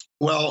life?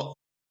 Well,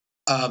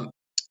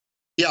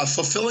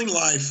 fulfilling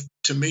life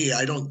to me,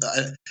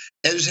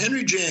 as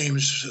Henry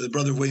James, the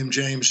brother of William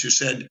James, who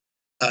said,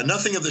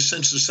 nothing of the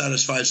senses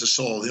satisfies the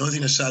soul. The only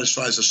thing that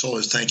satisfies the soul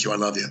is thank you, I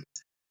love you.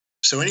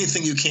 So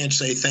anything you can't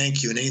say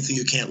thank you and anything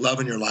you can't love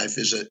in your life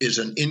is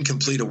an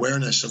incomplete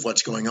awareness of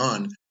what's going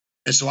on.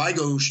 And so I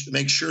go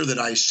make sure that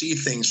I see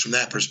things from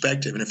that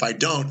perspective. And if I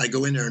don't, I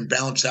go in there and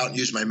balance out and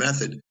use my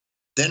method,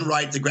 then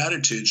write the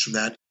gratitudes from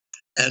that.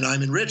 And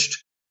I'm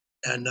enriched.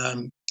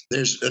 And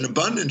there's an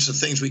abundance of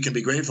things we can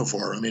be grateful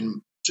for. I mean,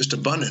 just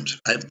abundant.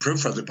 I have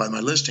proof of it by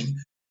my listing.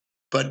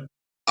 But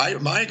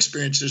my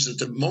experience is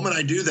that the moment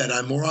I do that,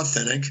 I'm more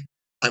authentic.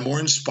 I'm more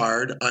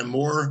inspired. I'm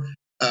more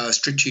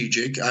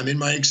strategic. I'm in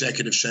my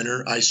executive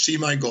center. I see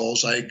my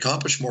goals. I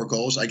accomplish more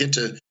goals. I get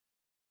to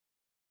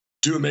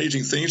do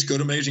amazing things, go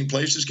to amazing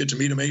places, get to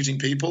meet amazing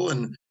people,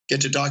 and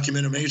get to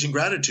document amazing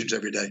gratitudes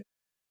every day.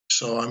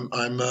 So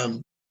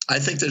I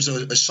think there's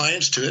a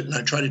science to it, and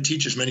I try to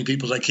teach as many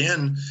people as I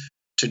can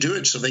to do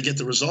it so they get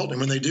the result. And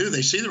when they do,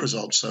 they see the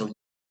results. So.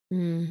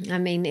 I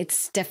mean,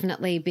 it's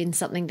definitely been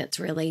something that's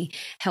really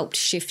helped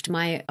shift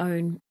my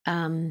own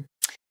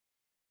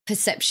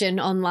perception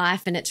on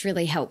life, and it's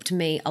really helped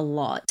me a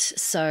lot.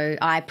 So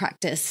I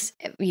practice,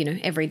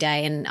 every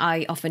day, and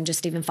I often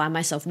just even find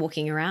myself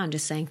walking around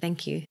just saying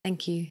thank you,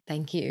 thank you,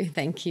 thank you,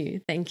 thank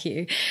you, thank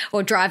you,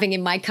 or driving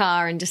in my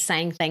car and just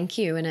saying thank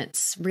you, and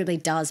it really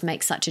does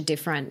make such a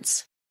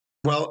difference.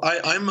 Well,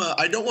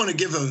 I don't want to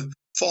give a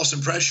false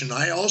impression.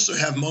 I also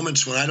have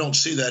moments when I don't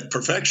see that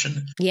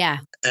perfection. Yeah,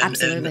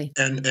 absolutely.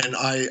 And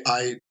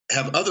I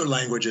have other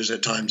languages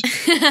at times.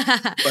 But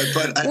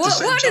at the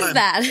same what time, is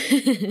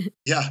that?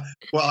 Yeah.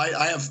 Well,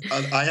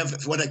 I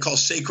have what I call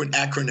sacred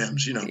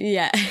acronyms,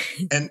 Yeah.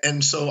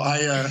 And so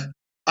I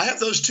have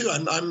those too.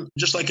 I'm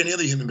just like any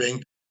other human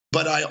being,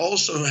 but I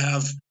also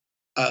have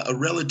a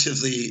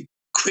relatively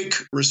quick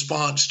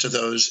response to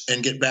those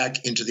and get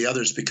back into the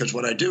others, because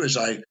what I do is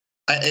I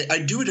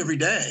do it every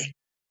day.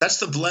 That's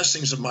the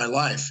blessings of my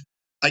life.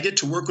 I get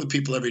to work with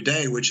people every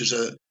day, which is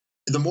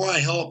the more I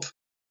help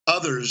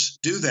others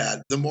do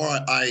that, the more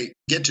I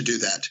get to do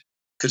that,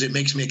 because it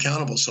makes me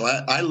accountable. So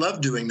I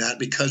love doing that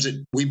because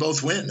we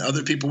both win.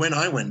 Other people win,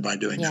 I win by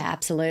doing that. Yeah,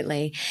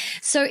 absolutely.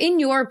 So in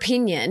your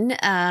opinion,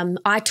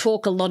 I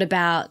talk a lot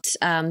about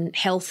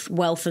health,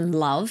 wealth, and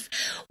love.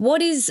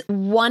 What is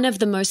one of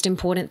the most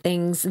important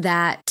things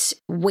that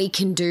we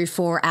can do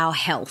for our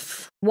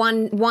health?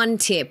 One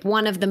tip,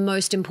 one of the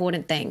most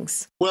important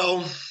things.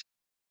 Well,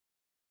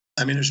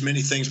 I mean, there's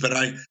many things, but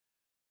I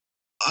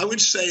would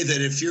say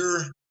that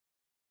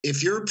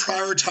if you're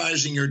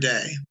prioritizing your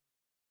day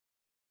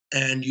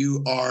and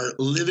you are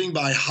living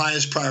by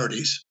highest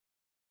priorities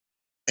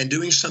and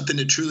doing something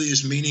that truly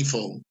is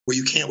meaningful, where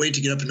you can't wait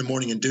to get up in the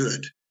morning and do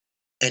it,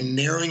 and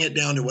narrowing it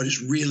down to what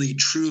is really,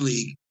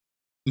 truly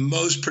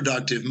most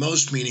productive,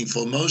 most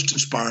meaningful, most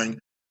inspiring,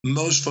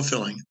 most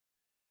fulfilling,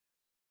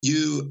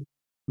 you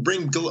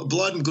bring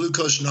blood and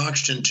glucose and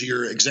oxygen to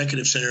your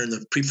executive center in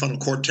the prefrontal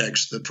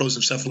cortex, the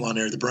prosencephalon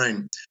area of the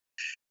brain.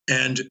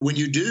 And when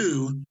you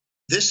do,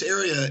 this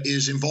area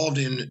is involved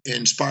in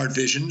inspired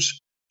visions,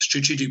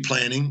 strategic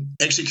planning,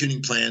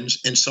 executing plans,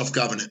 and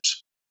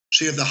self-governance.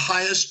 So you have the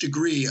highest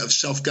degree of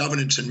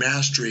self-governance and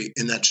mastery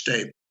in that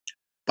state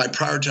by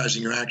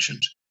prioritizing your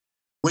actions.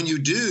 When you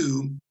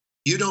do,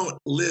 you don't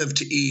live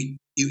to eat,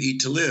 you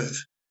eat to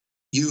live.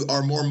 You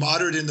are more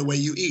moderate in the way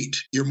you eat.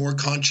 You're more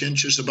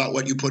conscientious about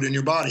what you put in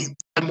your body.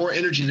 I have more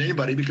energy than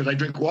anybody because I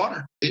drink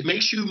water. It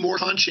makes you more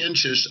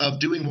conscientious of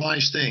doing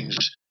wise things.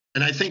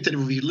 And I think that if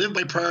we live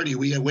by priority,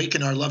 we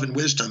awaken our love and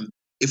wisdom.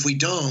 If we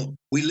don't,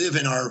 we live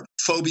in our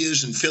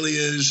phobias and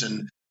philias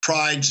and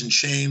prides and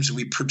shames, and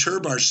we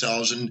perturb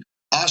ourselves and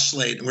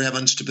oscillate, and we have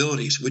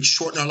instabilities, which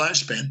shorten our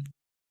lifespan.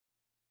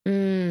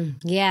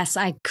 Yes,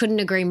 I couldn't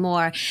agree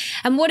more.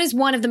 And what is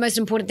one of the most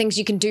important things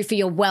you can do for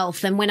your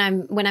wealth? And when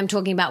I'm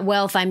talking about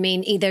wealth, I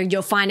mean either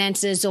your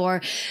finances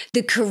or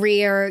the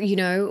career,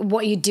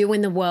 what you do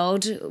in the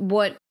world.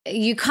 What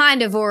you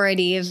kind of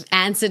already have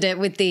answered it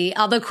with the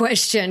other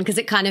question, because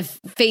it kind of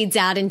feeds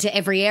out into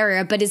every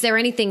area. But is there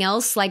anything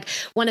else, like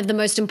one of the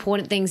most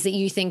important things that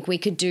you think we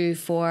could do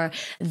for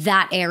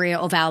that area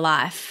of our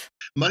life?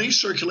 Money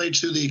circulates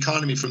through the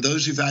economy from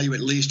those who value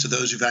it least to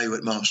those who value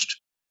it most.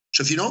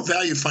 So if you don't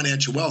value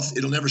financial wealth,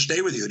 it'll never stay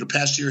with you. It'll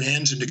pass through your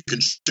hands into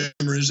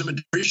consumerism and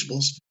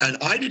depreciables. And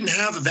I didn't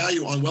have a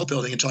value on wealth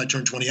building until I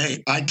turned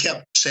 28. I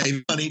kept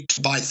saving money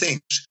to buy things,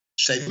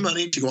 saving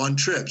money to go on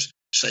trips,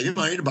 saving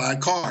money to buy a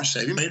car,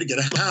 saving money to get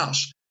a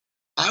house.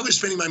 I was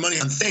spending my money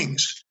on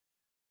things.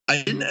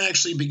 I didn't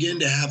actually begin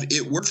to have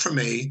it work for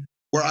me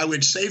where I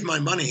would save my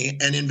money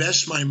and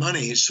invest my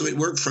money so it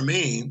worked for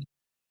me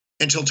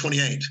until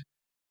 28.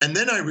 And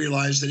then I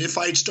realized that if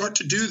I start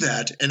to do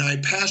that and I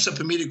pass up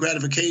immediate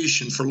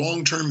gratification for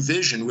long-term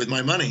vision with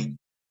my money,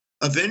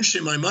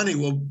 eventually my money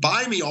will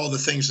buy me all the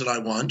things that I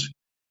want.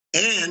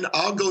 And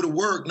I'll go to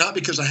work, not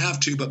because I have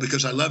to, but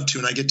because I love to,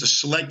 and I get to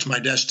select my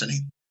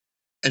destiny.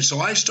 And so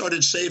I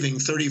started saving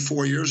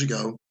 34 years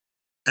ago,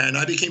 and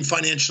I became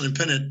financially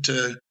independent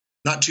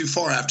not too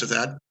far after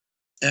that.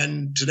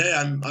 And today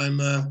I'm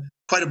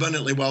quite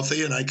abundantly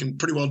wealthy, and I can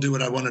pretty well do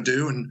what I want to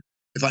do. And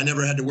if I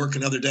never had to work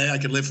another day, I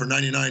could live for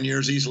 99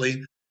 years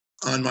easily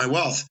on my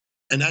wealth.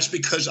 And that's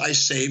because I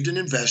saved and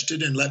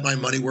invested and let my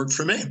money work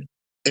for me.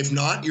 If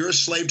not, you're a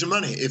slave to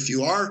money. If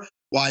you are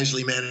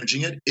wisely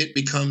managing it,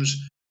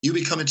 you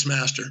become its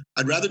master.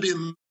 I'd rather be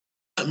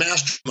a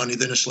master of money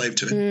than a slave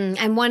to it.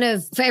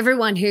 And for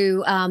everyone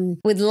who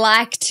would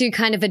like to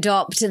kind of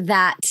adopt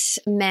that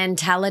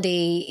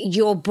mentality,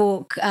 your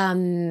book,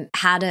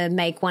 How to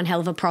Make One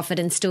Hell of a Profit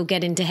and Still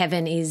Get into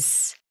Heaven,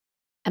 is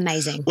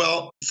amazing.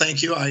 Well,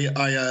 thank you.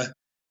 I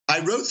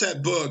wrote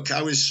that book.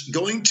 I was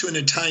going to an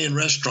Italian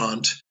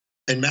restaurant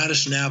in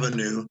Madison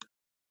Avenue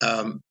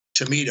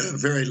to meet a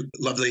very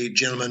lovely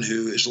gentleman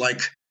who is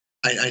like,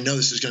 I know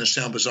this is going to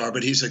sound bizarre,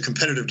 but he's a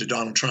competitor to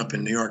Donald Trump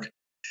in New York.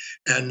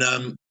 And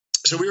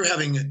so we were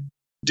having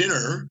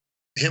dinner,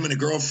 him and a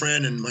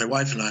girlfriend and my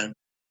wife and I.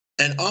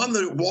 And on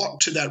the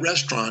walk to that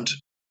restaurant,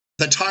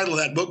 the title of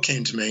that book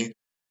came to me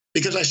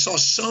because I saw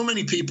so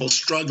many people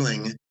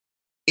struggling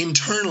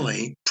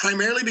internally,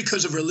 primarily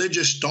because of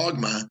religious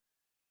dogma,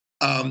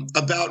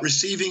 about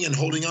receiving and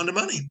holding on to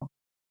money.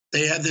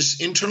 They had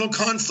this internal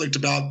conflict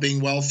about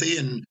being wealthy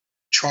and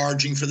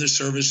charging for their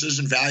services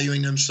and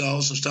valuing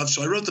themselves and stuff.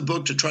 So I wrote the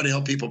book to try to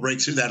help people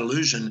break through that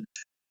illusion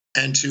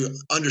and to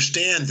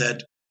understand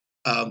that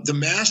the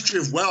mastery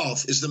of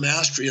wealth is the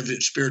mastery of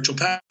the spiritual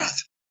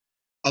path.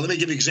 Let me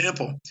give you an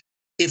example.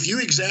 If you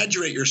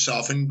exaggerate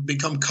yourself and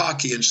become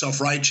cocky and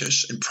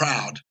self-righteous and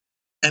proud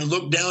and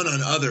look down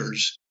on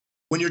others,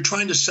 when you're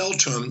trying to sell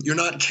to them, you're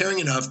not caring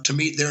enough to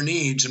meet their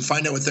needs and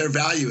find out what they're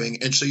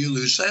valuing, and so you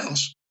lose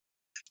sales.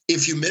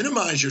 If you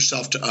minimize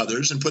yourself to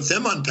others and put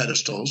them on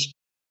pedestals,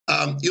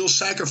 you'll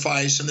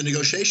sacrifice in the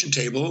negotiation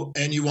table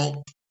and you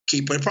won't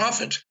keep a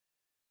profit.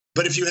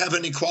 But if you have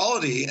an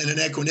equality and an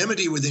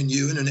equanimity within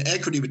you and an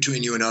equity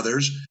between you and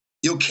others,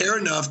 you'll care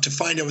enough to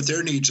find out what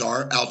their needs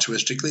are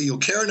altruistically. You'll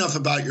care enough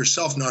about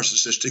yourself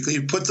narcissistically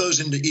to put those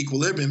into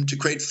equilibrium to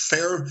create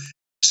fair,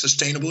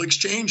 sustainable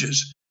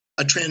exchanges,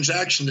 a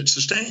transaction that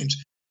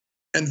sustains.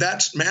 And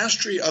that's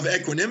mastery of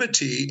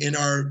equanimity in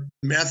our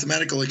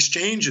mathematical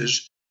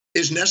exchanges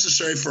is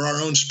necessary for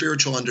our own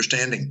spiritual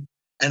understanding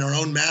and our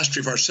own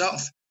mastery of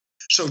ourself.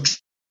 So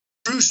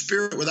true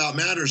spirit without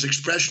matter is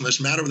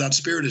expressionless. Matter without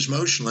spirit is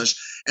motionless.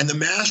 And the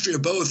mastery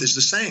of both is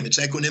the same. It's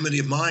equanimity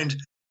of mind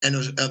and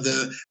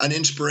an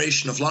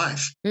inspiration of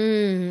life.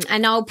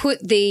 And I'll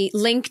put the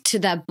link to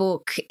that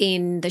book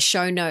in the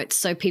show notes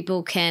so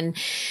people can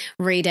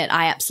read it.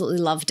 I absolutely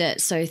loved it.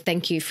 So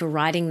thank you for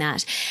writing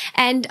that.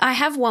 And I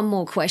have one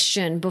more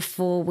question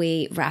before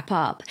we wrap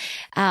up.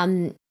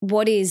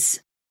 What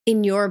is,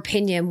 in your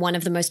opinion, one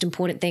of the most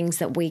important things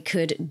that we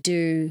could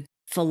do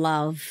for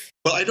love?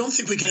 Well, I don't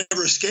think we can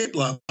ever escape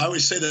love. I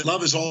always say that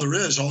love is all there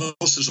is. All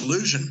else is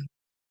illusion.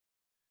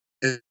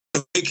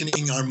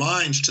 Awakening our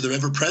minds to the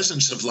ever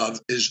presence of love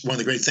is one of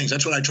the great things.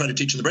 That's what I try to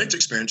teach in the Breaks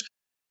Experience.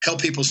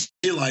 Help people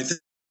see life, no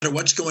matter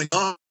what's going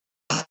on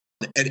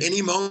at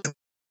any moment.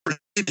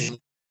 The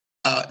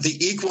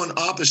equal and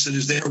opposite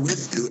is there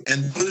with you,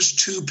 and those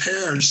two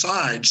paired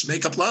sides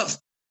make up love.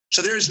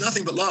 So there is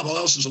nothing but love. All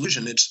else is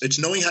illusion. It's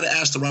knowing how to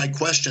ask the right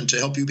question to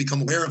help you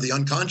become aware of the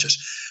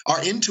unconscious.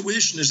 Our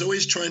intuition is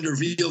always trying to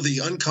reveal the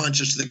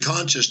unconscious to the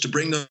conscious to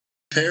bring the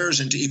pairs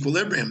into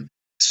equilibrium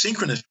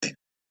synchronously.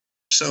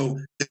 So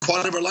the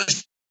quality of our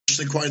life is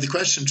the quality of the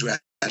question to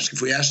ask.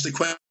 If we ask the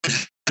question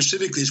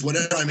specifically, is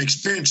whatever I'm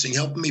experiencing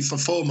helping me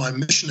fulfill my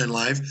mission in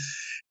life?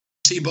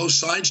 See both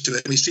sides to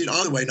it. We see it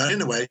on the way, not in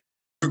the way.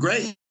 We're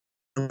great.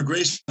 We're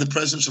graced by the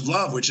presence of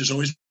love, which is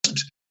always present.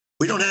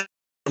 We don't have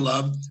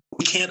love.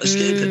 We can't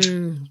escape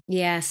it.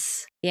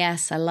 Yes,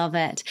 I love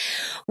it.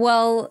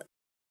 Well,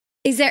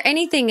 is there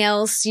anything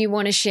else you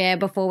want to share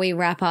before we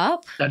wrap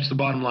up? That's the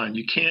bottom line.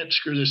 You can't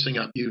screw this thing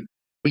up.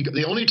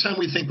 The only time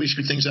we think we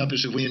screw things up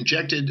is if we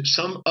injected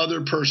some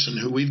other person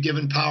who we've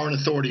given power and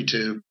authority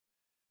to,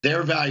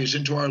 their values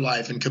into our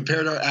life and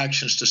compared our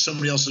actions to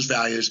somebody else's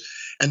values.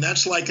 And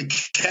that's like a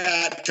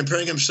cat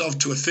comparing himself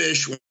to a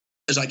fish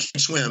as I can't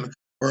swim,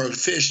 or a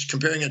fish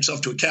comparing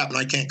itself to a cat when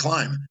I can't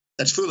climb.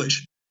 That's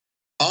foolish.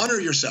 Honor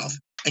yourself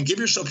and give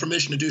yourself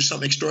permission to do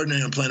something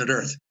extraordinary on planet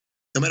Earth.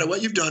 No matter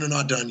what you've done or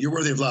not done, you're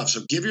worthy of love.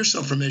 So give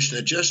yourself permission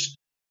to just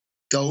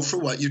go for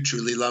what you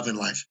truly love in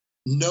life.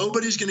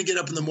 Nobody's going to get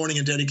up in the morning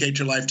and dedicate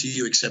your life to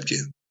you except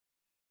you.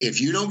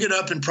 If you don't get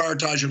up and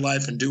prioritize your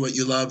life and do what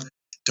you love,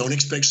 don't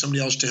expect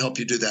somebody else to help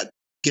you do that.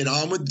 Get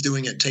on with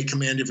doing it. Take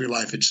command of your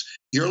life. It's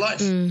your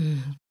life.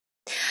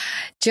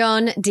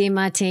 John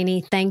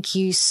Demartini, thank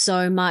you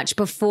so much.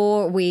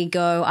 Before we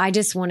go, I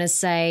just want to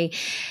say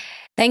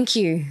thank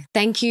you.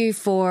 Thank you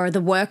for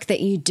the work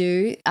that you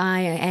do. I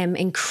am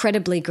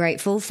incredibly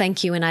grateful.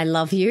 Thank you, and I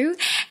love you.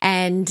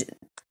 And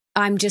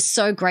I'm just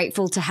so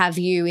grateful to have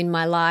you in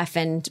my life,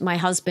 and my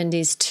husband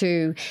is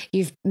too.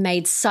 You've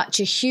made such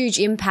a huge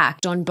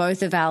impact on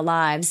both of our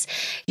lives.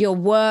 Your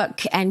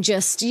work and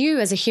just you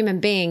as a human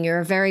being,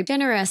 you're a very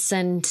generous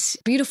and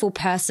beautiful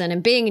person,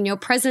 and being in your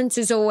presence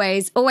is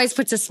always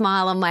puts a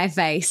smile on my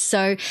face.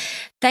 So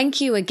thank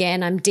you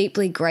again. I'm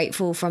deeply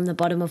grateful from the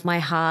bottom of my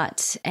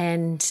heart,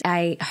 and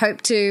I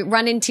hope to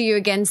run into you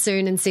again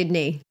soon in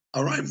Sydney.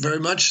 All right, very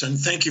much. And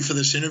thank you for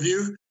this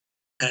interview.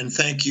 And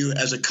thank you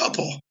as a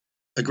couple.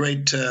 A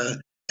great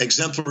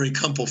exemplary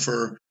couple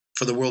for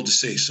the world to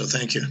see. So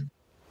thank you.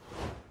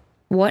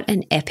 What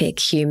an epic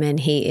human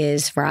he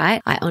is,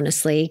 right? I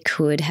honestly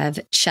could have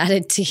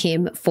chatted to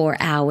him for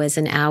hours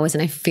and hours,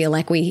 and I feel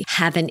like we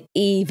haven't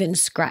even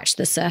scratched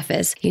the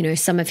surface. You know,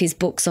 some of his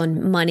books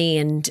on money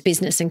and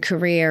business and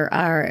career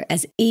are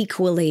as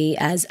equally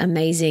as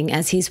amazing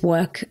as his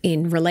work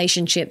in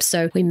relationships.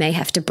 So we may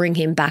have to bring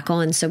him back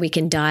on so we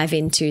can dive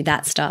into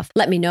that stuff.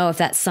 Let me know if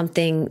that's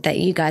something that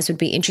you guys would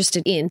be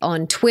interested in.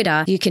 On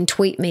Twitter, you can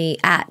tweet me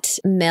at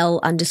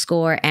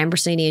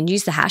Mel_Ambrosini and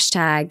use the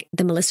hashtag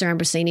The Melissa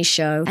Ambrosini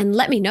Show. And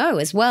let me know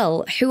as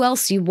well who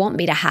else you want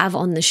me to have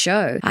on the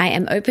show. I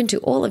am open to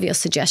all of your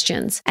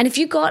suggestions. And if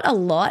you got a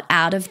lot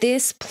out of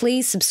this,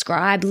 please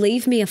subscribe,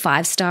 leave me a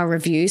 5-star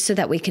review so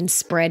that we can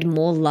spread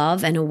more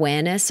love and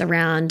awareness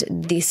around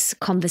this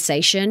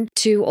conversation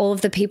to all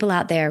of the people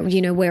out there.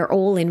 You know, we're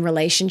all in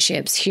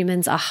relationships.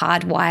 Humans are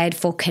hardwired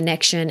for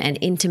connection and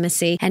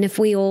intimacy. And if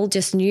we all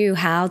just knew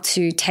how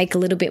to take a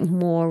little bit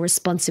more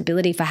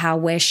responsibility for how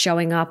we're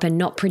showing up and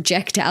not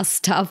project our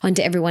stuff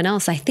onto everyone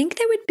else, I think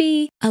there would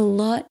be a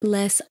lot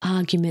less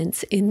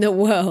arguments in the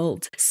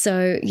world.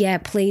 So yeah,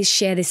 please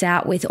share this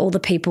out with all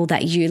the people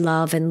that you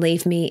love and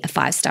leave me a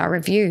 5-star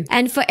review.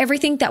 And for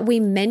everything that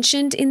we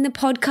mentioned in the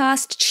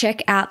podcast,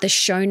 check out the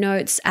show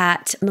notes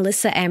at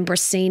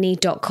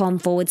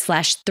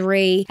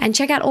melissaambrosini.com/3 and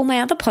check out all my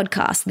other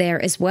podcasts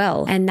there as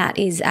well. And that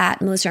is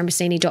at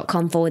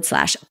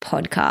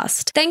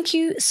melissaambrosini.com/podcast. Thank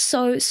you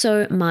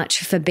so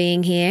much for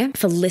being here,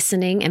 for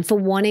listening, and for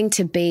wanting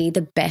to be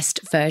the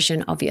best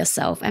version of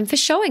yourself, and for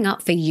showing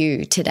up for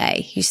you today.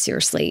 You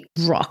seriously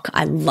rock.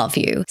 I love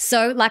you.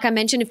 So, like I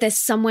mentioned, if there's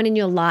someone in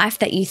your life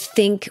that you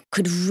think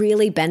could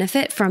really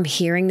benefit from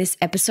hearing this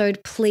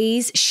episode,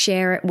 please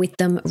share it with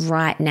them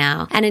right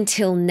now. And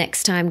until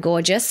next time,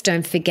 gorgeous,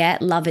 don't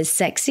forget, love is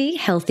sexy,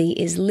 healthy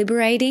is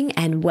liberating,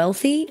 and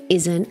wealthy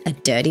isn't a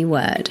dirty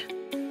word.